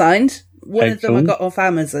them are signed. One Excellent. of them I got off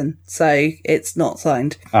Amazon, so it's not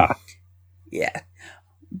signed. Ah. Yeah.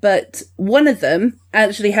 But one of them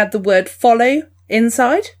actually had the word follow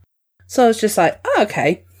inside. So I was just like, oh,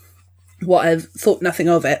 okay. What, I've thought nothing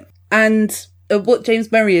of it. And what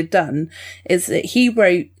James Murray had done is that he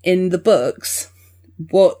wrote in the books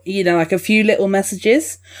like a few little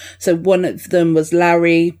messages. So one of them was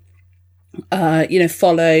Larry,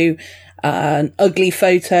 follow, an ugly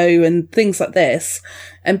photo and things like this.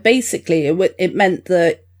 And basically it meant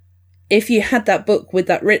that if you had that book with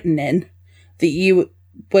that written in, that you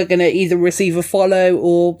were going to either receive a follow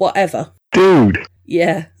or whatever. Dude.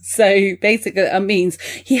 Yeah. So basically that means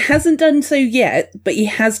he hasn't done so yet, but he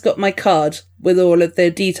has got my card with all of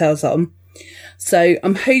the details on. So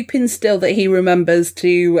I'm hoping still that he remembers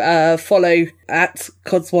to follow at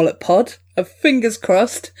Codswallop Pod. Fingers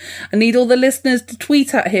crossed. I need all the listeners to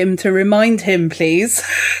tweet at him to remind him, please.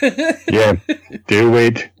 Yeah, do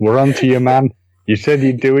it. We're on to you, man. You said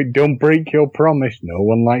you'd do it. Don't break your promise. No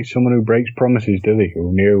one likes someone who breaks promises, do they?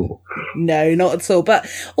 Who knew? No, not at all. But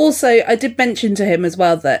also, I did mention to him as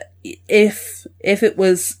well that if it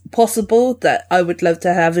was possible, that I would love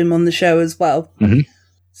to have him on the show as well. Mm-hmm.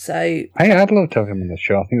 So, hey, I'd love to have him on the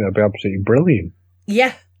show. I think that'd be absolutely brilliant.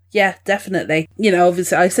 Yeah, definitely.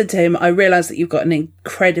 Obviously, I said to him, I realise that you've got an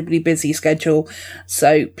incredibly busy schedule,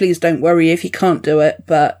 so please don't worry if you can't do it,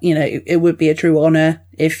 but, it would be a true honour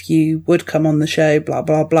if you would come on the show, blah,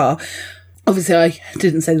 blah, blah. Obviously, I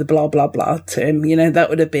didn't say the blah, blah, blah to him, that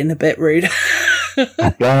would have been a bit rude. Blah,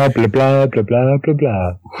 blah, blah, blah, blah, blah,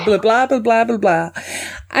 blah. Blah, blah, blah, blah, blah, blah.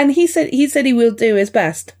 And he said he will do his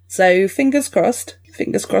best, so fingers crossed.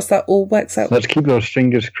 Fingers crossed that all works out. Let's keep those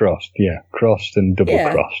fingers crossed. Yeah, crossed and double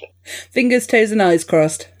crossed. Fingers, toes and eyes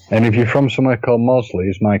crossed. And if you're from somewhere called Mosley,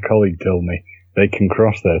 as my colleague told me, they can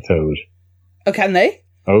cross their toes. Oh, can they?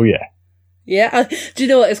 Oh, yeah. Yeah. Do you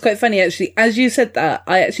know what? It's quite funny, actually. As you said that,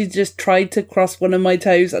 I actually just tried to cross one of my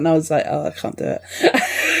toes and I was like, oh, I can't do it.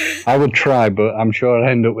 I would try, but I'm sure I'd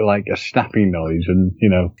end up with like a snapping noise and,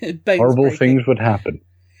 horrible things would happen.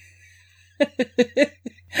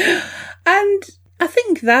 And I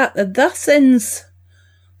think that thus ends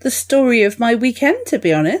the story of my weekend, to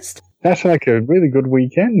be honest. That's like a really good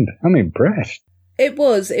weekend. I'm impressed. It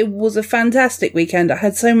was a fantastic weekend. I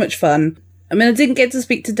had so much fun. I mean, I didn't get to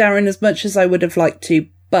speak to Darren as much as I would have liked to,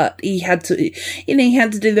 but he had to, he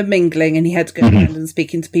had to do the mingling and he had to go around and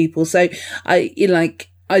speaking to people. So I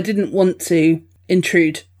didn't want to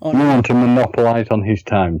intrude on him. You want to monopolise on his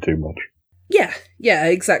time too much. Yeah,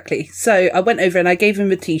 exactly. So I went over and I gave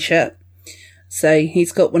him a t-shirt. So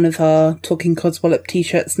he's got one of our Talking Codswallop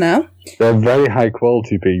t-shirts now. They're very high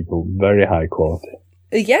quality people. Very high quality.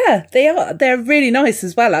 Yeah, they are. They're really nice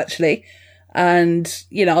as well, actually. And,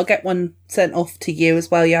 I'll get one sent off to you as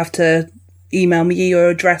well. You have to email me your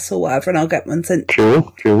address or whatever and I'll get one sent.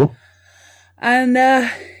 Cool. And, And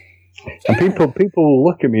people will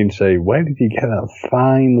look at me and say, where did you get that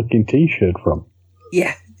fine looking t-shirt from?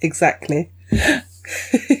 Yeah, exactly.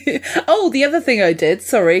 Oh, the other thing I did,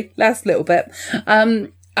 sorry, last little bit.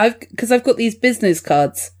 Because I've got these business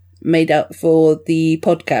cards made up for the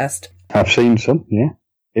podcast. I've seen some, yeah.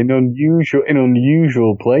 In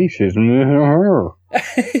unusual places.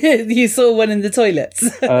 You saw one in the toilets.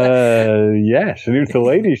 Yes, and it was the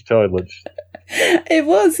ladies' toilets. It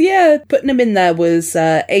was, yeah. Putting them in there was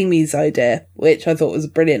Amy's idea, which I thought was a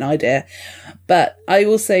brilliant idea. But I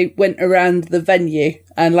also went around the venue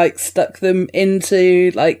and stuck them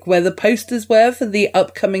into where the posters were for the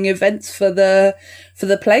upcoming events for the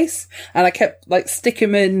place, and I kept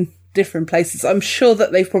sticking them in different places. I'm sure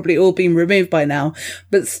that they've probably all been removed by now,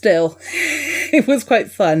 but still, it was quite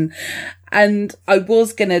fun. And I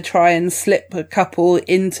was going to try and slip a couple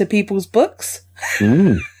into people's books.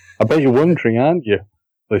 I bet you're wondering, aren't you,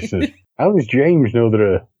 listeners? How does James know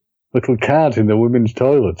there are little cards in the women's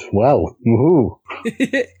toilets? Well, woohoo.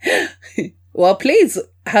 Well, please,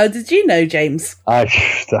 how did you know, James? I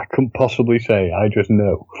couldn't possibly say. I just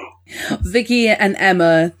know. Vicky and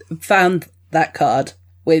Emma found that card,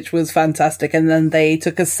 which was fantastic, and then they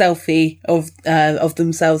took a selfie of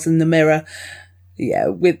themselves in the mirror. Yeah,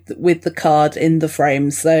 with the card in the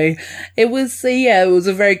frame. So it was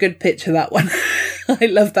a very good picture, that one. I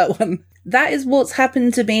love that one. That is what's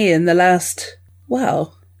happened to me in the last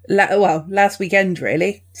weekend,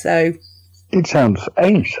 really. So it sounds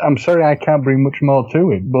ace. I'm sorry I can't bring much more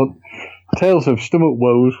to it, but tales of stomach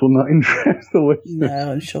woes will not interest the listeners.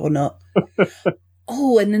 No, I'm sure not.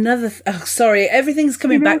 Oh, and another... sorry, everything's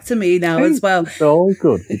coming back to me now as well. It's all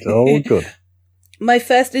good. It's all good. My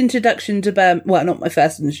first introduction to Birmingham... Well, not my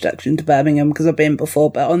first introduction to Birmingham, because I've been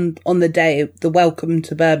before, but on the day, the welcome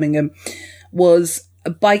to Birmingham, was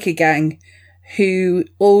a biker gang who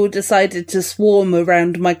all decided to swarm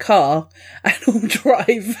around my car and all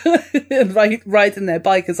drive and ride in their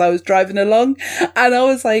bike as I was driving along. And I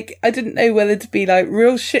was I didn't know whether to be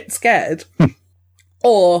real shit scared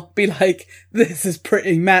or be like, this is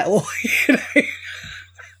pretty metal, you know?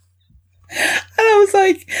 And I was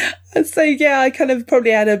like, so yeah, I kind of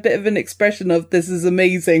probably had a bit of an expression of this is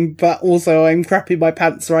amazing, but also I'm crapping my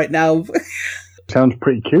pants right now. Sounds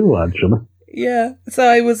pretty cool, actually. Yeah. So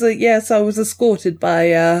I was escorted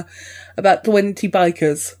by about 20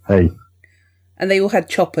 bikers. Hey. And they all had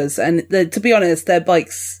choppers, and to be honest, their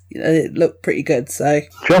bikes looked pretty good. So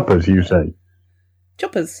Choppers, you say?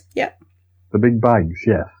 Choppers, yeah. The big bags,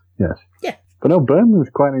 yes. Yeah. But no, Birmingham's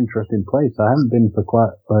quite an interesting place. I haven't been for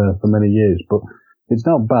for many years, but it's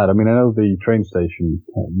not bad. I mean, I know the train station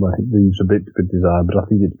leaves a bit to be desired, but I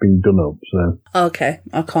think it's been done up. So okay,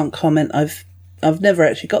 I can't comment. I've never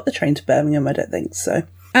actually got the train to Birmingham. I don't think so.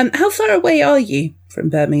 How far away are you from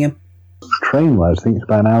Birmingham? Train-wise, I think it's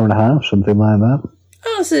about an hour and a half, something like that.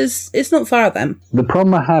 Oh, so it's not far then. The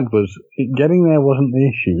problem I had was getting there wasn't the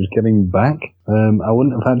issue, it was getting back. I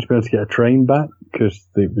wouldn't have had to be able to get a train back because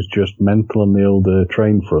it was just mental on the old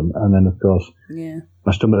train front. And then, of course,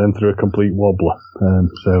 my stomach then threw a complete wobbler.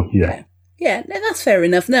 So, yeah. Yeah, no, that's fair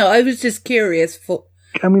enough. No, I was just curious for...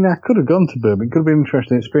 I mean, I could have gone to Birmingham. It could have been an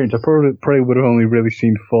interesting experience. I probably would have only really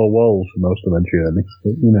seen 4 walls for most of my journey.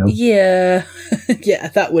 But, you know. Yeah. Yeah,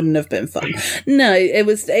 that wouldn't have been fun. No, it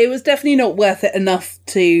was definitely not worth it enough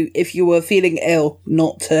to, if you were feeling ill,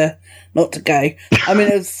 not to go. I mean,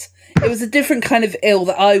 it was a different kind of ill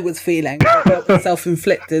that I was feeling. It was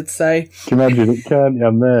self-inflicted, so... Can you imagine it, can't you?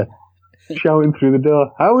 I'm there, shouting through the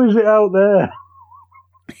door, how is it out there?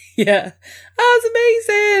 Yeah. Oh,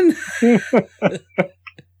 it's amazing!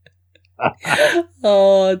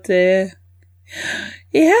 Oh dear.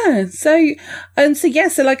 Yeah, so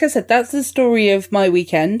like I said, that's the story of my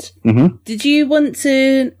weekend. Mm-hmm. Did you want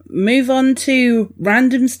to move on to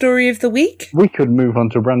random story of the week? We could move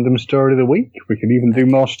on to random story of the week. We could even do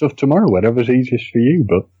more stuff tomorrow, whatever's easiest for you,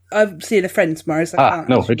 but... I'm seeing a friend tomorrow, so I can't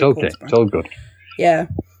no, actually it's okay. tomorrow. It's all good. Yeah.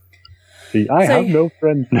 See, I have no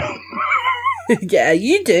friends now. Yeah,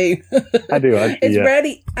 you do. I do,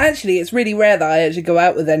 actually, it's really rare that I actually go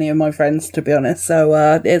out with any of my friends, to be honest. So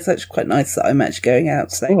it's actually quite nice that I'm actually going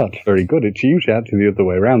out. So. Well, that's very good. It's usually actually the other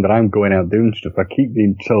way around, that I'm going out doing stuff. I keep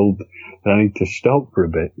being told that I need to stop for a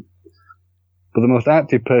bit. But the most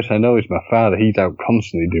active person I know is my father. He's out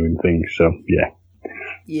constantly doing things, so yeah.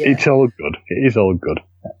 It's all good. It is all good.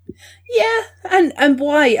 Yeah, and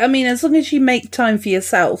why? I mean, as long as you make time for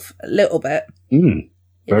yourself a little bit.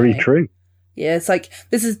 Very true. Yeah, it's like,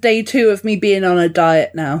 this is day 2 of me being on a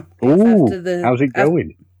diet now. Ooh, how's it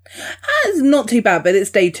going? It's not too bad, but it's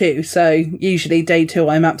day 2, so usually day 2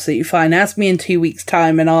 I'm absolutely fine. Ask me in 2 weeks'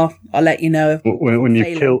 time and I'll let you know. When you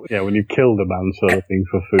killed a man sort of thing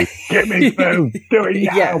for food. Get me food! Do it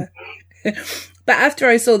now! Yeah. But after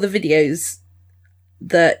I saw the videos,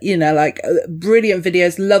 that, like, brilliant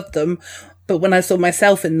videos, loved them, but when I saw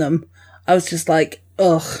myself in them, I was just like,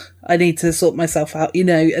 ugh, I need to sort myself out,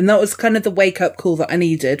 and that was kind of the wake-up call that I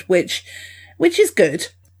needed, which is good.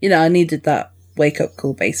 I needed that wake-up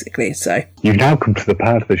call, basically, so. You've now come to the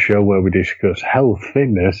part of the show where we discuss health,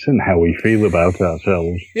 fitness, and how we feel about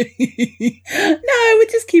ourselves. No, we're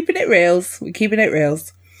just keeping it reals. We're keeping it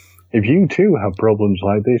reals. If you too have problems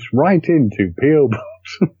like this, write into P.O.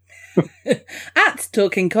 Box. At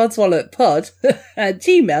talkingcodswallopod at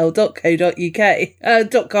gmail.co.uk.com.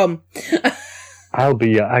 I'll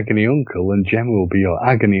be your agony uncle and Gemma will be your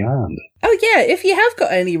agony aunt. Oh yeah, if you have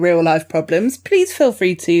got any real life problems, please feel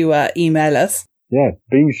free to email us. Yeah,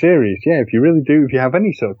 being serious, if you really do, if you have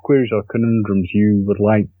any sort of queries or conundrums you would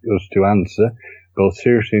like us to answer, both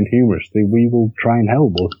seriously and humorously, we will try and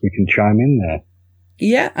help us. We can chime in there.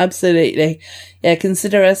 Yeah, absolutely. Yeah,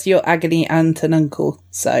 consider us your agony aunt and uncle,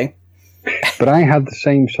 so... But I had the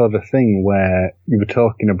same sort of thing where you were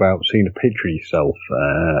talking about seeing a picture of yourself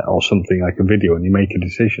or something like a video and you make a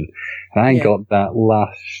decision. And I got that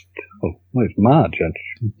it's March,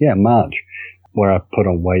 actually. Yeah, March, where I put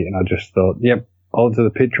on weight and I just thought, I'll do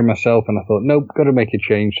the picture of myself. And I thought, nope, got to make a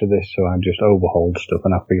change to this. So I just overhauled stuff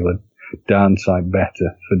and I feel a darn sight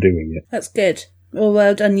better for doing it. That's good.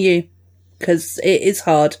 Well done you. Because it is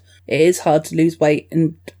hard. It is hard to lose weight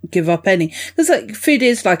and give up any. Because food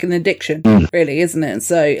is like an addiction, really, isn't it?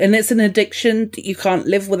 So, and it's an addiction that you can't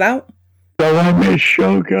live without. Oh, I miss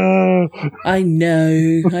sugar. I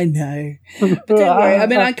know. But don't worry. I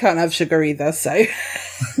mean, I can't have sugar either, so.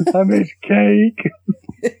 I miss cake.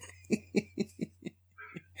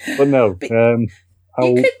 But no.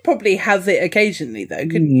 You could probably have it occasionally, though,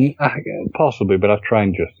 couldn't you? Possibly, but I try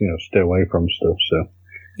and just, stay away from stuff, so.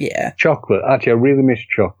 Yeah. Chocolate. Actually, I really miss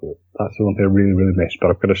chocolate. That's the one thing I really, really miss, but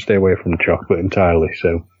I've got to stay away from chocolate entirely,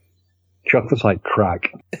 so. Chocolate's like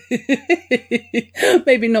crack.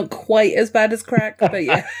 Maybe not quite as bad as crack, but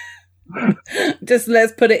yeah. Just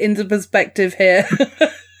let's put it into perspective here.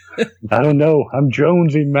 I don't know. I'm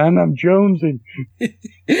jonesing, man. I'm jonesing.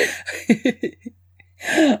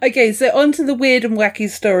 Okay, so on to the weird and wacky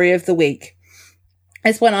story of the week.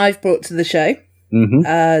 It's one I've brought to the show,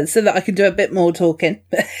 so that I can do a bit more talking.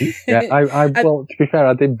 Yeah, well, to be fair,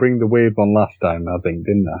 I did bring the weird one last time, I think,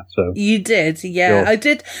 didn't I? So you did, yeah. Sure. I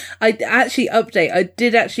did. I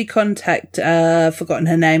did actually contact, forgotten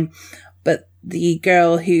her name, but the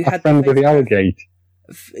girl who had friend with the alligator.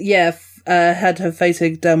 Had her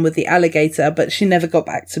photo done with the alligator, but she never got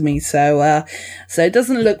back to me. So it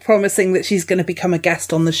doesn't look promising that she's going to become a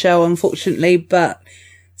guest on the show, unfortunately. But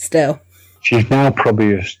still, she's now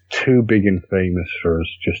probably just too big and famous for us.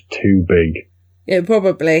 Just too big. Yeah,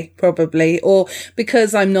 probably, or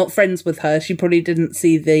because I'm not friends with her, she probably didn't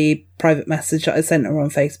see the private message that I sent her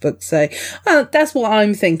on Facebook. So that's what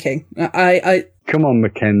I'm thinking. I Come on,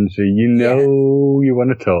 Mackenzie. You know you want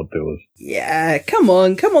to talk to us. Yeah, come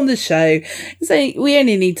on the show. So we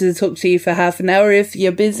only need to talk to you for half an hour if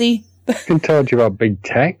you're busy. I can talk to you about big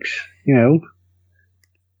techs, you know.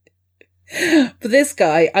 But this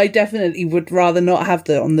guy, I definitely would rather not have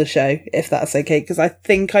on the show, if that's okay, because I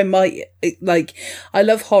think I might, I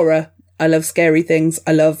love horror, I love scary things,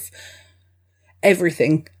 I love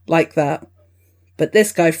everything like that. But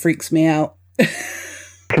this guy freaks me out. I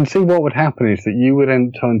can see what would happen is that you would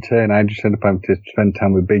end on turn. I just end up having to spend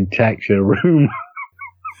time with big techs in a room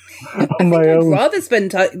on my own. I'd rather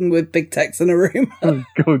spend time with big techs in a room.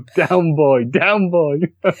 Go down, boy.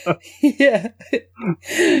 Yeah.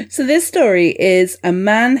 So this story is a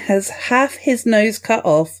man has half his nose cut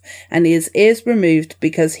off and his ears removed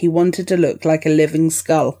because he wanted to look like a living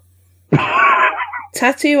skull.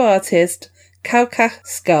 Tattoo artist Kauka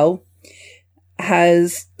Skull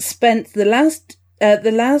has spent the last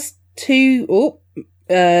two.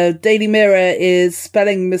 Daily Mirror is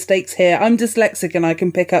spelling mistakes here. I'm dyslexic and I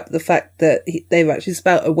can pick up the fact that they've actually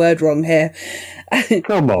spelt a word wrong here.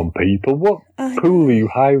 Come on, people. What pool are you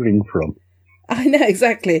hiring from? I know,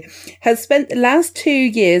 exactly. Has spent the last 2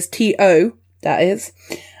 years, TO, that is,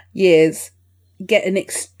 years, getting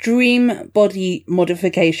extreme body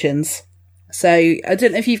modifications. So, I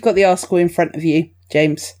don't know if you've got the article in front of you,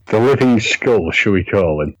 James. The living skull, shall we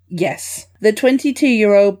call him? Yes. The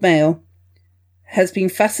 22-year-old male has been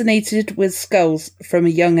fascinated with skulls from a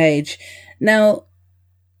young age. Now,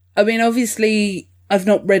 I mean, obviously, I've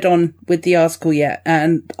not read on with the article yet,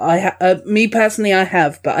 and me personally, I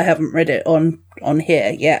have, but I haven't read it on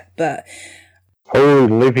here yet. But oh,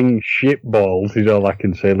 living shitballs is all I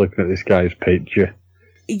can say looking at this guy's picture.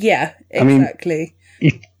 Yeah, exactly. I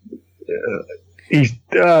mean, he's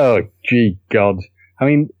oh, gee, God. I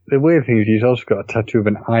mean, the weird thing is he's also got a tattoo of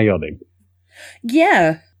an eye on him.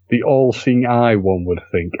 Yeah. The all-seeing eye, one would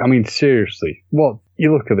think. I mean, seriously, what?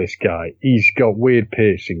 You look at this guy, he's got weird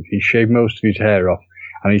piercings, he's shaved most of his hair off,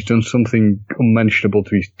 and he's done something unmentionable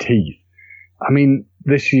to his teeth. I mean,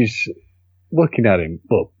 this is, looking at him,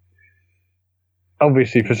 look,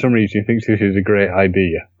 obviously for some reason he thinks this is a great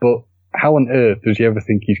idea, but how on earth does he ever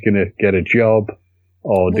think he's going to get a job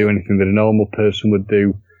or do anything that a normal person would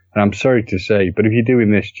do? And I'm sorry to say, but if you're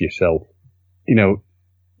doing this to yourself, you know,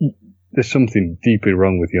 there's something deeply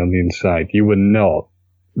wrong with you on the inside. You were not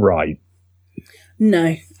right.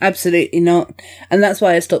 No, absolutely not. And that's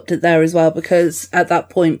why I stopped it there as well, because at that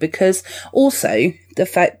point, because also the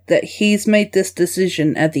fact that he's made this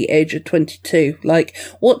decision at the age of 22, like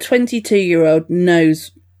what 22-year-old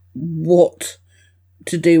knows what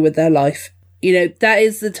to do with their life? You know, that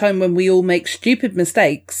is the time when we all make stupid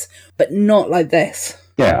mistakes, but not like this.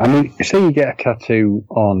 Yeah, I mean, say you get a tattoo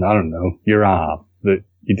on, I don't know, your arm that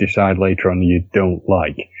you decide later on you don't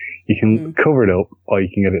like. You can cover it up or you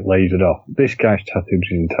can get it lasered off. This guy's tattooed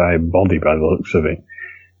his entire body by the looks of it.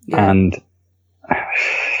 Yeah. And,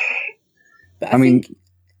 I mean...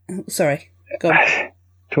 Sorry, go on.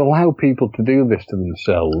 To allow people to do this to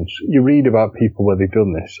themselves, you read about people where they've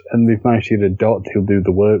done this and they've managed to get a doctor who'll do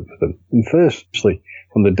the work for them. And firstly,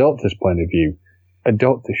 from the doctor's point of view, a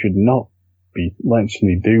doctor should not be letting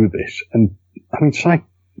somebody do this. And, I mean,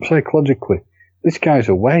 psychologically, this guy's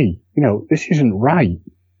away. You know, this isn't right.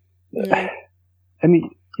 No. And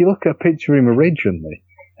you look at a picture of him originally,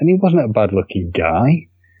 and he wasn't a bad-looking guy.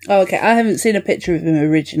 Oh, okay. I haven't seen a picture of him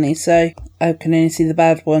originally, so I can only see the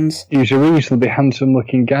bad ones. He was a reasonably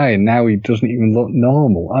handsome-looking guy, and now he doesn't even look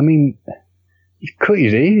normal. I mean, he's cut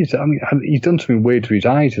his ears. I mean, he's done something weird to his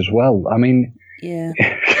eyes as well. I mean... Yeah.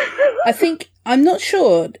 I'm not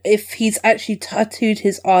sure if he's actually tattooed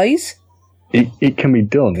his eyes. It can be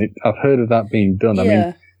done. I've heard of that being done. Yeah. I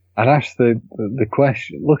mean, I'd ask the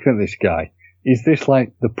question, looking at this guy, is this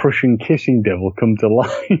like the Prussian kissing devil come to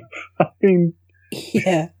life? I mean...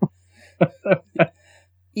 Yeah.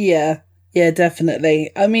 Yeah,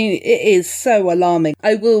 definitely. I mean, it is so alarming.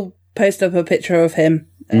 I will post up a picture of him.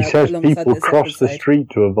 He says people cross the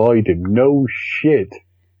street to avoid him. No shit.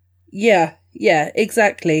 Yeah,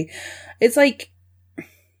 exactly. It's like,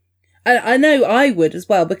 I know I would as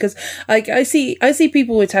well, because like I see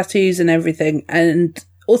people with tattoos and everything, and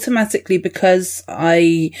automatically, because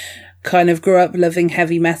I kind of grew up loving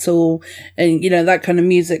heavy metal and, you know, that kind of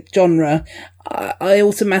music genre, I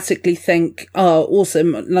automatically think, oh,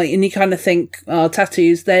 awesome. Like, and you kind of think, oh,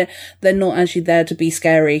 tattoos, they're not actually there to be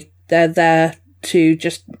scary. They're there to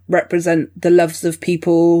just represent the loves of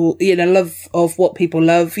people, you know, love of what people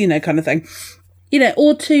love, you know, kind of thing. You know,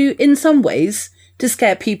 or to, in some ways, to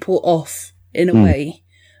scare people off in a way,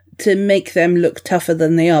 to make them look tougher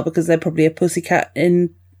than they are, because they're probably a pussycat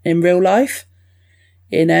in real life,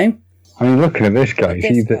 you know? I mean, looking at this guy,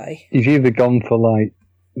 he's either gone for like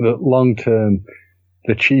the long term,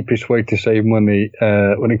 the cheapest way to save money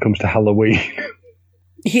when it comes to Halloween.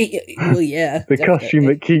 Well, yeah. The definitely. Costume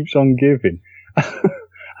that keeps on giving.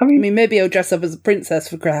 I mean, maybe he'll dress up as a princess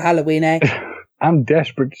for Halloween, eh? I'm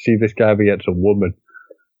desperate to see this guy if he gets a woman.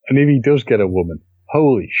 And if he does get a woman,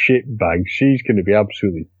 holy shit bag, she's going to be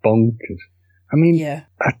absolutely bonkers. I mean, yeah.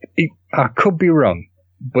 I could be wrong,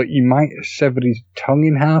 but he might have severed his tongue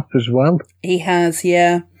in half as well. He has,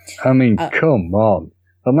 yeah. I mean, come on.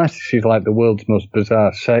 Unless this is like the world's most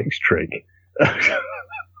bizarre sex trick.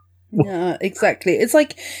 Yeah, exactly. It's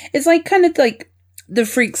like kind of like the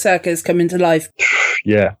Freak Circus come into life.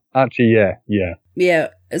 Yeah, actually, yeah. Yeah,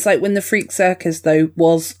 it's like when the Freak Circus, though,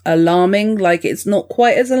 was alarming. Like, it's not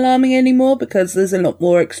quite as alarming anymore because there's a lot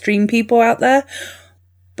more extreme people out there.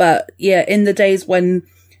 But yeah, in the days when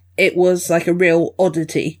it was like a real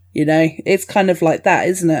oddity, you know, it's kind of like that,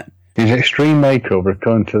 isn't it? His extreme makeover,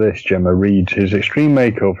 according to this, Gemma reads, his extreme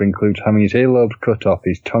makeover includes having his earlobes cut off,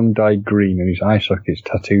 his tongue dyed green, and his eye sockets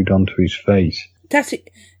tattooed onto his face.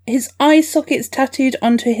 His eye sockets tattooed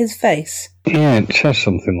onto his face? Yeah, it says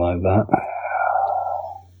something like that.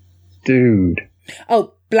 Dude.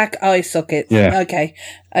 Oh, black eye sockets. Yeah.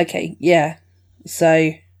 Okay, yeah.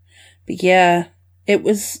 So, but yeah, it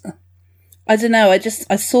was... I don't know, I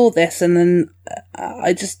saw this and then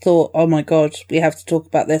I just thought, oh my God, we have to talk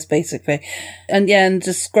about this basically. And yeah, and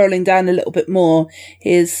just scrolling down a little bit more,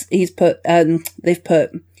 they've put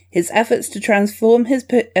his efforts to transform his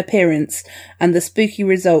appearance and the spooky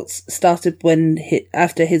results started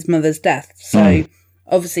after his mother's death. So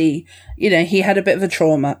obviously, you know, he had a bit of a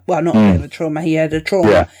trauma. Well, not a bit of a trauma, he had a trauma.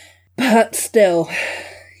 Yeah. But still,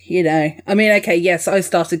 you know, I mean, okay, yes, I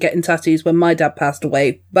started getting tattoos when my dad passed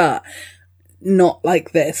away, but not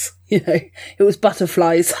like this, you know, it was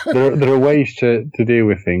butterflies. there are ways to deal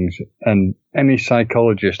with things, and any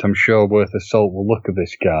psychologist, I'm sure, worth a salt will look at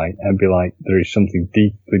this guy and be like, there is something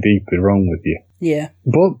deeply, deeply wrong with you. Yeah.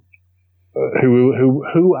 But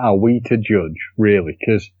who are we to judge, really?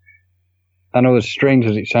 Because I know, as strange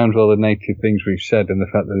as it sounds, all the negative things we've said, and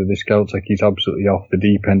the fact that this guy looks like he's absolutely off the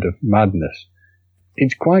deep end of madness,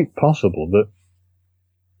 it's quite possible that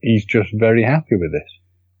he's just very happy with this.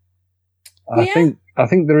 Yeah. I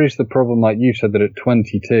think there is the problem, like you said, that at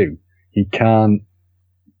 22, he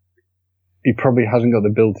probably hasn't got the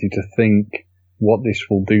ability to think what this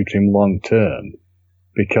will do to him long term,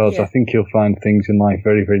 because I think he'll find things in life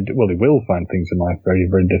he will find things in life very,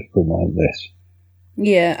 very difficult like this.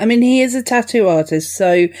 Yeah, I mean, he is a tattoo artist,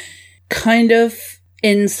 so kind of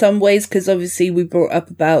in some ways, because obviously we brought up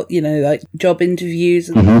about, you know, like job interviews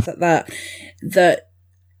and things like that,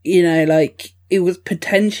 you know, like, it would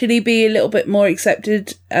potentially be a little bit more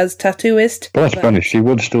accepted as tattooist. But let's be honest, he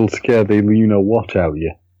would still scare the you-know-what out of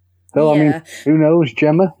you. Though, I mean, who knows,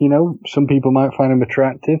 Gemma? You know, some people might find him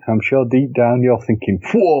attractive. I'm sure deep down you're thinking,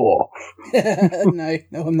 whoa! No,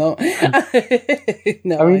 I'm not.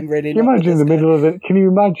 No, I mean, I'm really not. Can you imagine in the middle of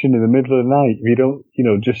the night if you don't, you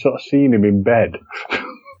know, just sort of seeing him in bed?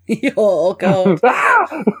 Oh, God.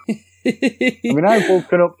 I mean, I've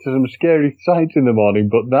woken up to some scary sights in the morning,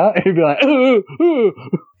 but that, he'd be like,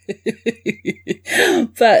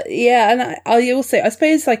 But yeah, and I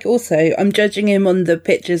suppose, like, also, I'm judging him on the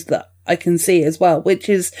pictures that I can see as well, which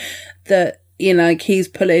is that, you know, like, he's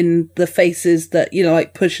pulling the faces that, you know,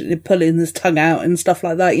 like, pulling his tongue out and stuff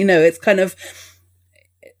like that. You know, it's kind of,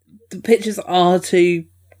 the pictures are to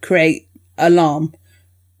create alarm.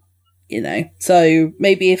 You know, so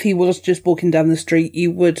maybe if he was just walking down the street,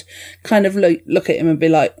 you would kind of look at him and be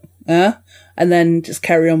like, huh? And then just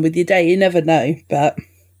carry on with your day. You never know, but...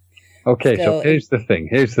 Okay, so here's the thing.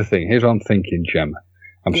 Here's what I'm thinking, Gemma.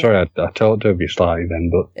 I'm sorry I talked over you slightly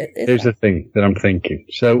then, but here's the thing that I'm thinking.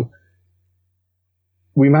 So,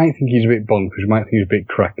 we might think he's a bit bonkers, we might think he's a bit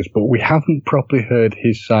crackers, but we haven't properly heard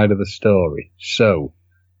his side of the story. So,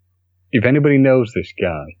 if anybody knows this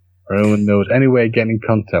guy, or anyone knows any way of getting in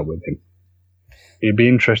contact with him, it'd be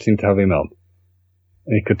interesting to have him on.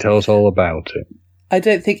 And he could tell us all about it. I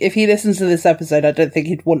don't think, if he listens to this episode, I don't think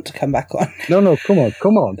he'd want to come back on. No, come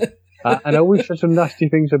on. I know we've said some nasty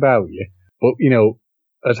things about you, but,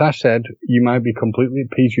 as I said, you might be completely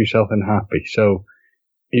at peace with yourself and happy. So,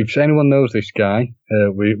 if anyone knows this guy,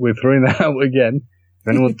 we're throwing that out again. If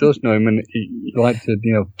anyone does know him and he'd like to,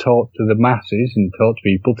 talk to the masses and talk to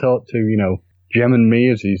people, talk to, Jem and me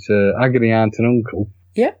as his agony aunt and uncle.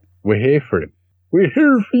 Yep. We're here for him. We're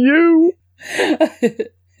here for you.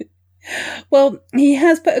 Well, he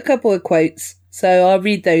has put a couple of quotes, so I'll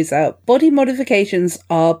read those out. Body modifications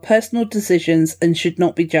are personal decisions and should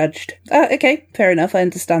not be judged. Okay, fair enough, I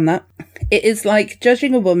understand that. It is like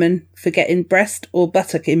judging a woman for getting breast or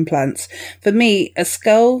buttock implants. For me, a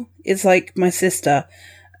skull is like my sister,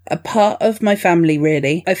 a part of my family,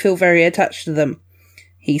 really. I feel very attached to them,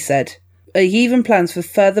 he said. He even plans for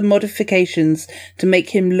further modifications to make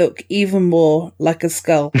him look even more like a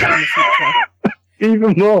skull in the future.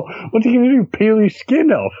 Even more? What are you going to do? Peel his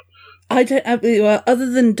skin off? I don't know. Well,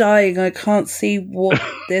 other than dying, I can't see what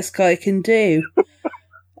this guy can do.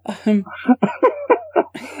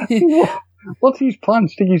 What's his plan?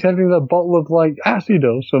 Stick his head in a bottle of, acid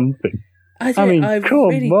or something? Come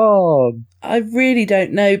on. I really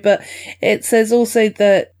don't know, but it says also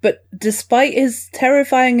that, but despite his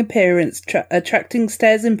terrifying appearance, attracting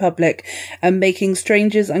stares in public and making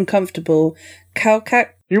strangers uncomfortable, Kalkak...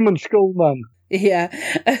 Human skull man. Yeah.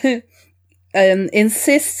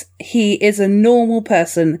 Insists he is a normal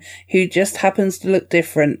person who just happens to look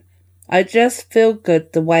different. I just feel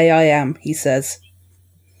good the way I am, he says.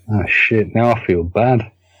 Oh, shit. Now I feel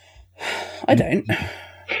bad. I don't.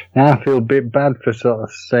 Now I feel a bit bad for sort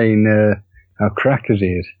of saying how crackers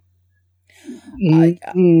he is.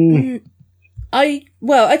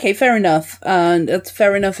 Well, okay, fair enough. And that's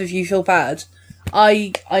fair enough if you feel bad.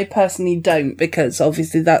 I personally don't, because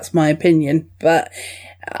obviously that's my opinion. But,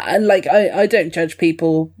 I don't judge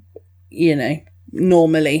people,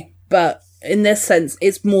 normally. But in this sense,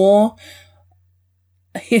 it's more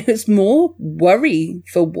worry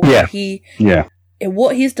for what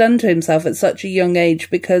what he's done to himself at such a young age,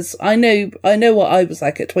 because I know what I was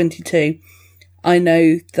like at 22. I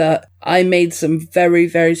know that I made some very,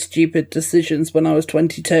 very stupid decisions when I was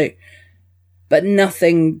 22, but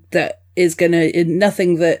nothing that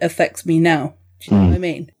affects me now. Do you know what I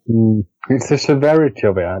mean? It's the severity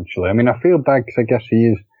of it, actually. I mean, I feel bad because I guess he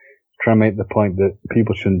is trying to make the point that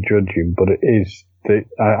people shouldn't judge him, but it is that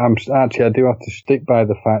I do have to stick by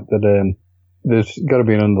the fact that there's got to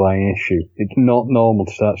be an underlying issue. It's not normal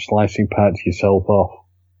to start slicing parts of yourself off.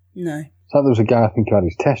 No. It's like there was a guy, I think, who had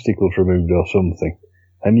his testicles removed or something.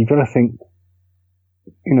 And you've got to think,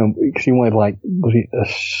 because he wanted,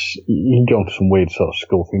 he'd gone for some weird sort of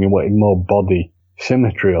skull thing. He wanted more body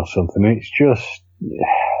symmetry or something. And it's just,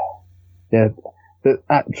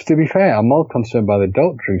 to be fair, I'm more concerned by the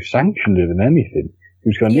doctor who sanctioned it than anything. He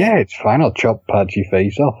was going, it's fine, I'll chop parts of your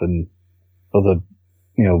face off and other,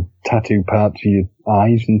 tattoo parts of your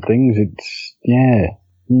eyes and things. It's,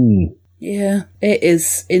 Yeah, it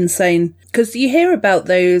is insane. Because you hear about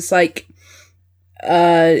those,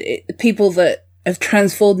 people that have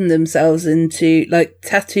transformed themselves into,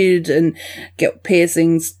 tattooed and get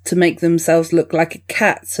piercings to make themselves look like a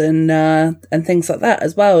cat and things like that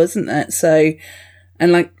as well, isn't it? So,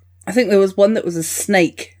 and I think there was one that was a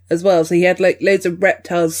snake as well. So he had, loads of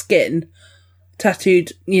reptile skin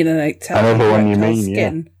tattooed, tattooed another one you mean,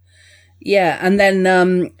 skin. Yeah, and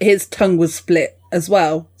then his tongue was split as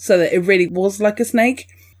well, so that it really was like a snake.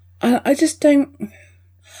 I just don't...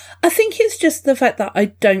 I think it's just the fact that I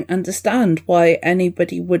don't understand why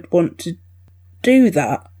anybody would want to do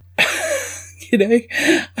that.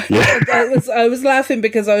 I was laughing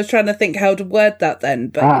because I was trying to think how to word that then,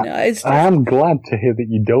 but it's just... I am glad to hear that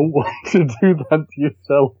you don't want to do that to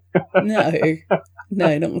yourself.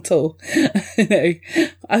 No, not at all. No,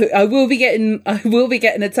 I will be getting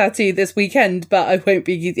a tattoo this weekend, but I won't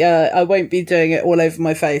be doing it all over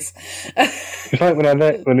my face. It's like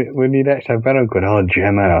when you next have been, I'm going, oh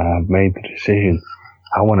Gemma, I've made the decision.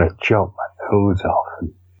 I want to chop my nose off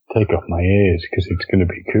and take off my ears because it's going to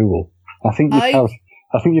be cool. I think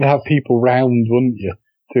you'd have people round, wouldn't you,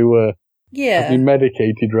 to be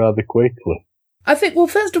medicated rather quickly. I think, well,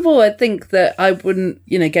 first of all, I think that I wouldn't,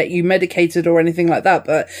 get you medicated or anything like that,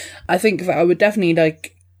 but I think that I would definitely,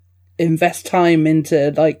 invest time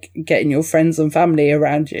into like getting your friends and family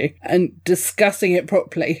around you and discussing it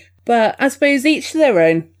properly. But I suppose each to their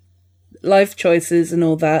own. Life choices and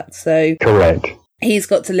all that, so Correct. he's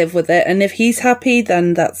got to live with it, and if he's happy,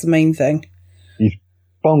 then that's the main thing. He's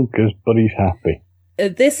bonkers, but he's happy.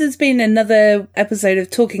 This has been another episode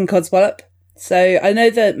of Talking Codswallop. So I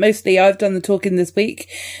know that mostly I've done the talking this week.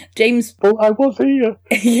 James... Well, I was here.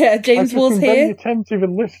 Yeah, James was I've been very here. attentive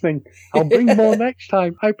and listening. I'll bring more next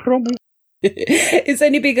time, I promise. It's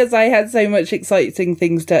only because I had so much exciting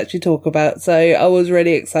things to actually talk about, so I was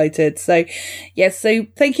really excited. So, yes, so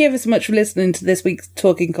thank you ever so much for listening to this week's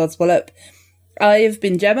Talking Codswallop. I've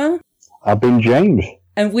been Gemma. I've been James.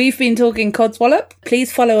 And we've been Talking Codswallop.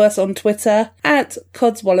 Please follow us on Twitter at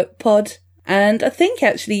CodswallopPod. And I think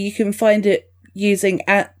actually you can find it using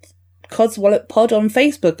at CodswallopPod on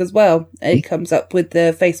Facebook as well. It comes up with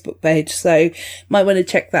the Facebook page, so might want to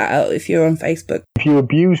check that out if you're on Facebook. If you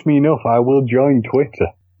abuse me enough, I will join Twitter.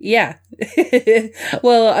 Yeah.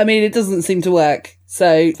 Well, I mean, it doesn't seem to work.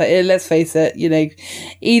 So let's face it, you know,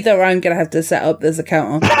 either I'm going to have to set up this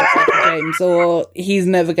account on James, or he's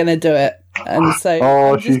never going to do it. And so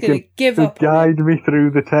I'm just going to give up. Guide me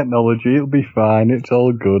through the technology. It'll be fine. It's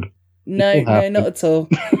all good. No, not at all.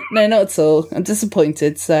 No, not at all. I'm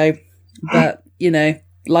disappointed. So, but you know,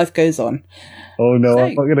 life goes on. Oh no, So-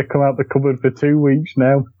 I'm not going to come out the cupboard for 2 weeks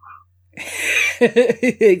now.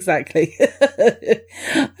 Exactly.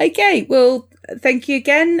 Okay, well, thank you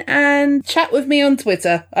again, and chat with me on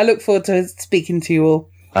Twitter. I look forward to speaking to you all.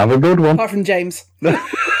 Have a good one. Apart from James.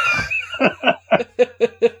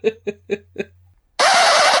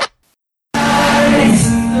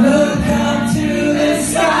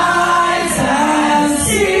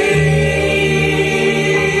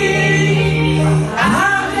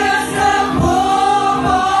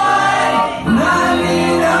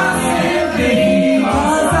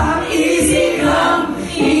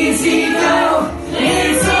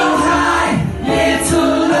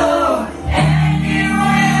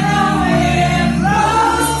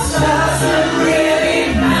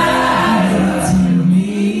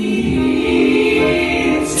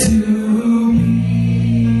 To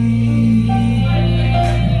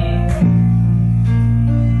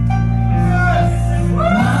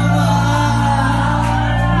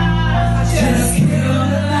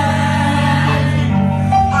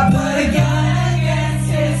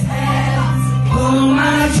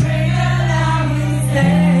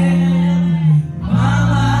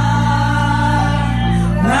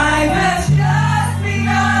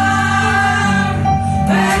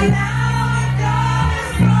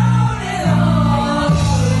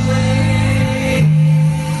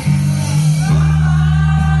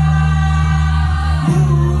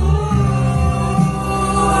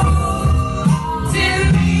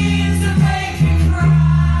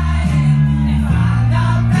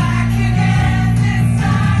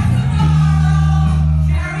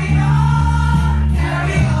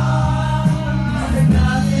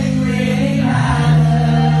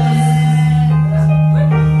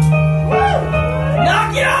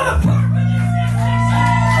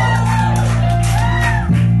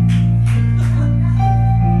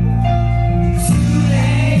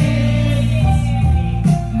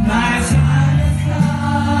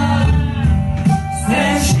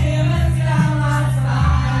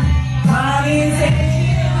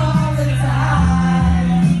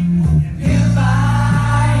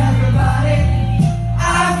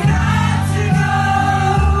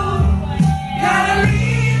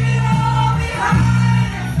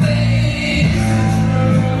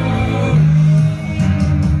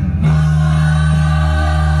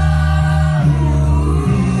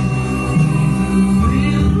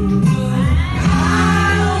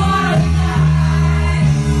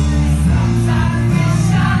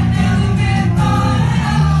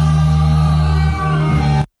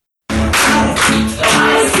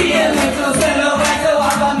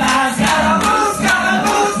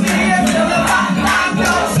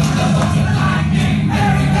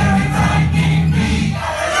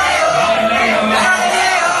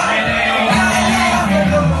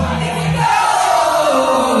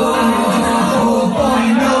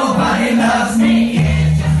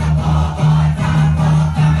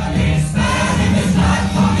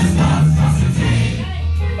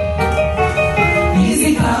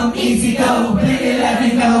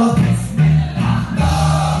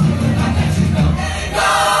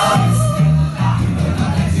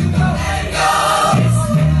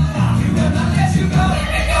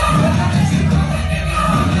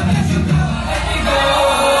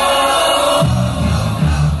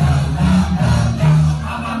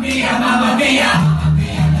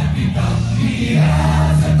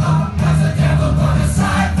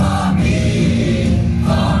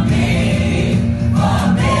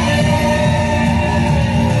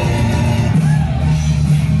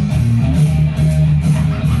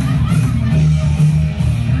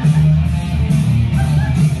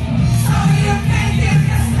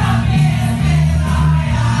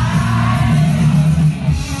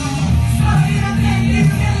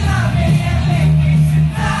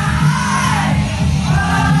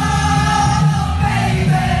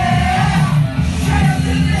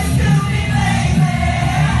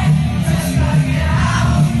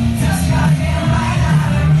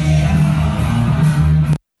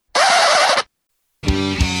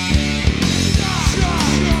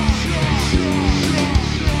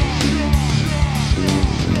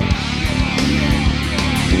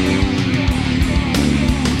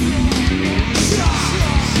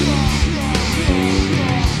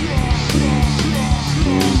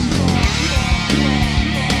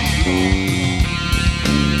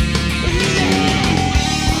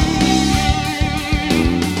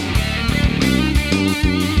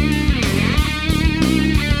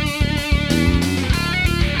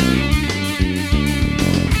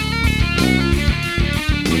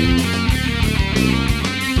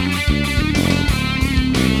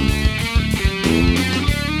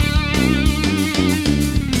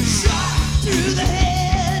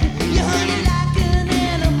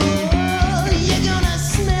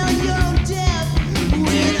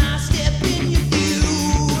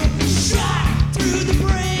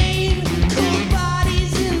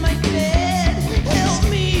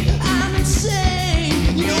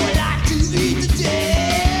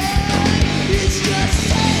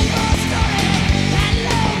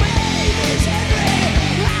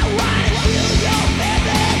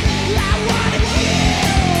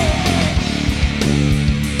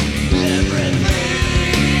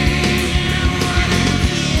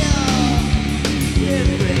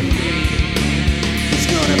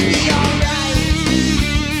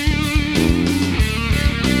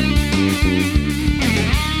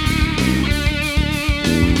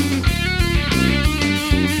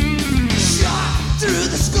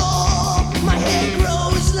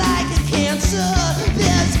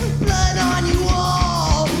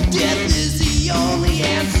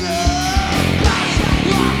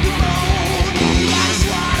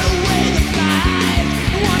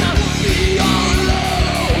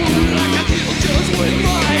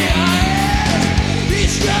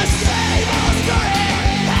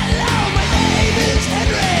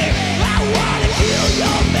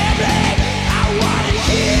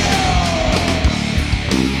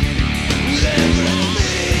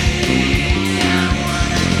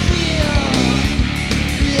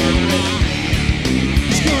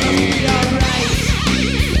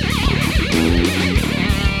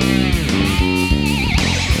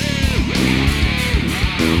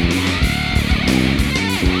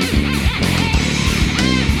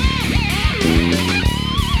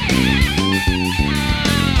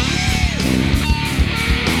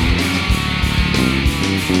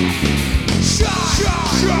Shot.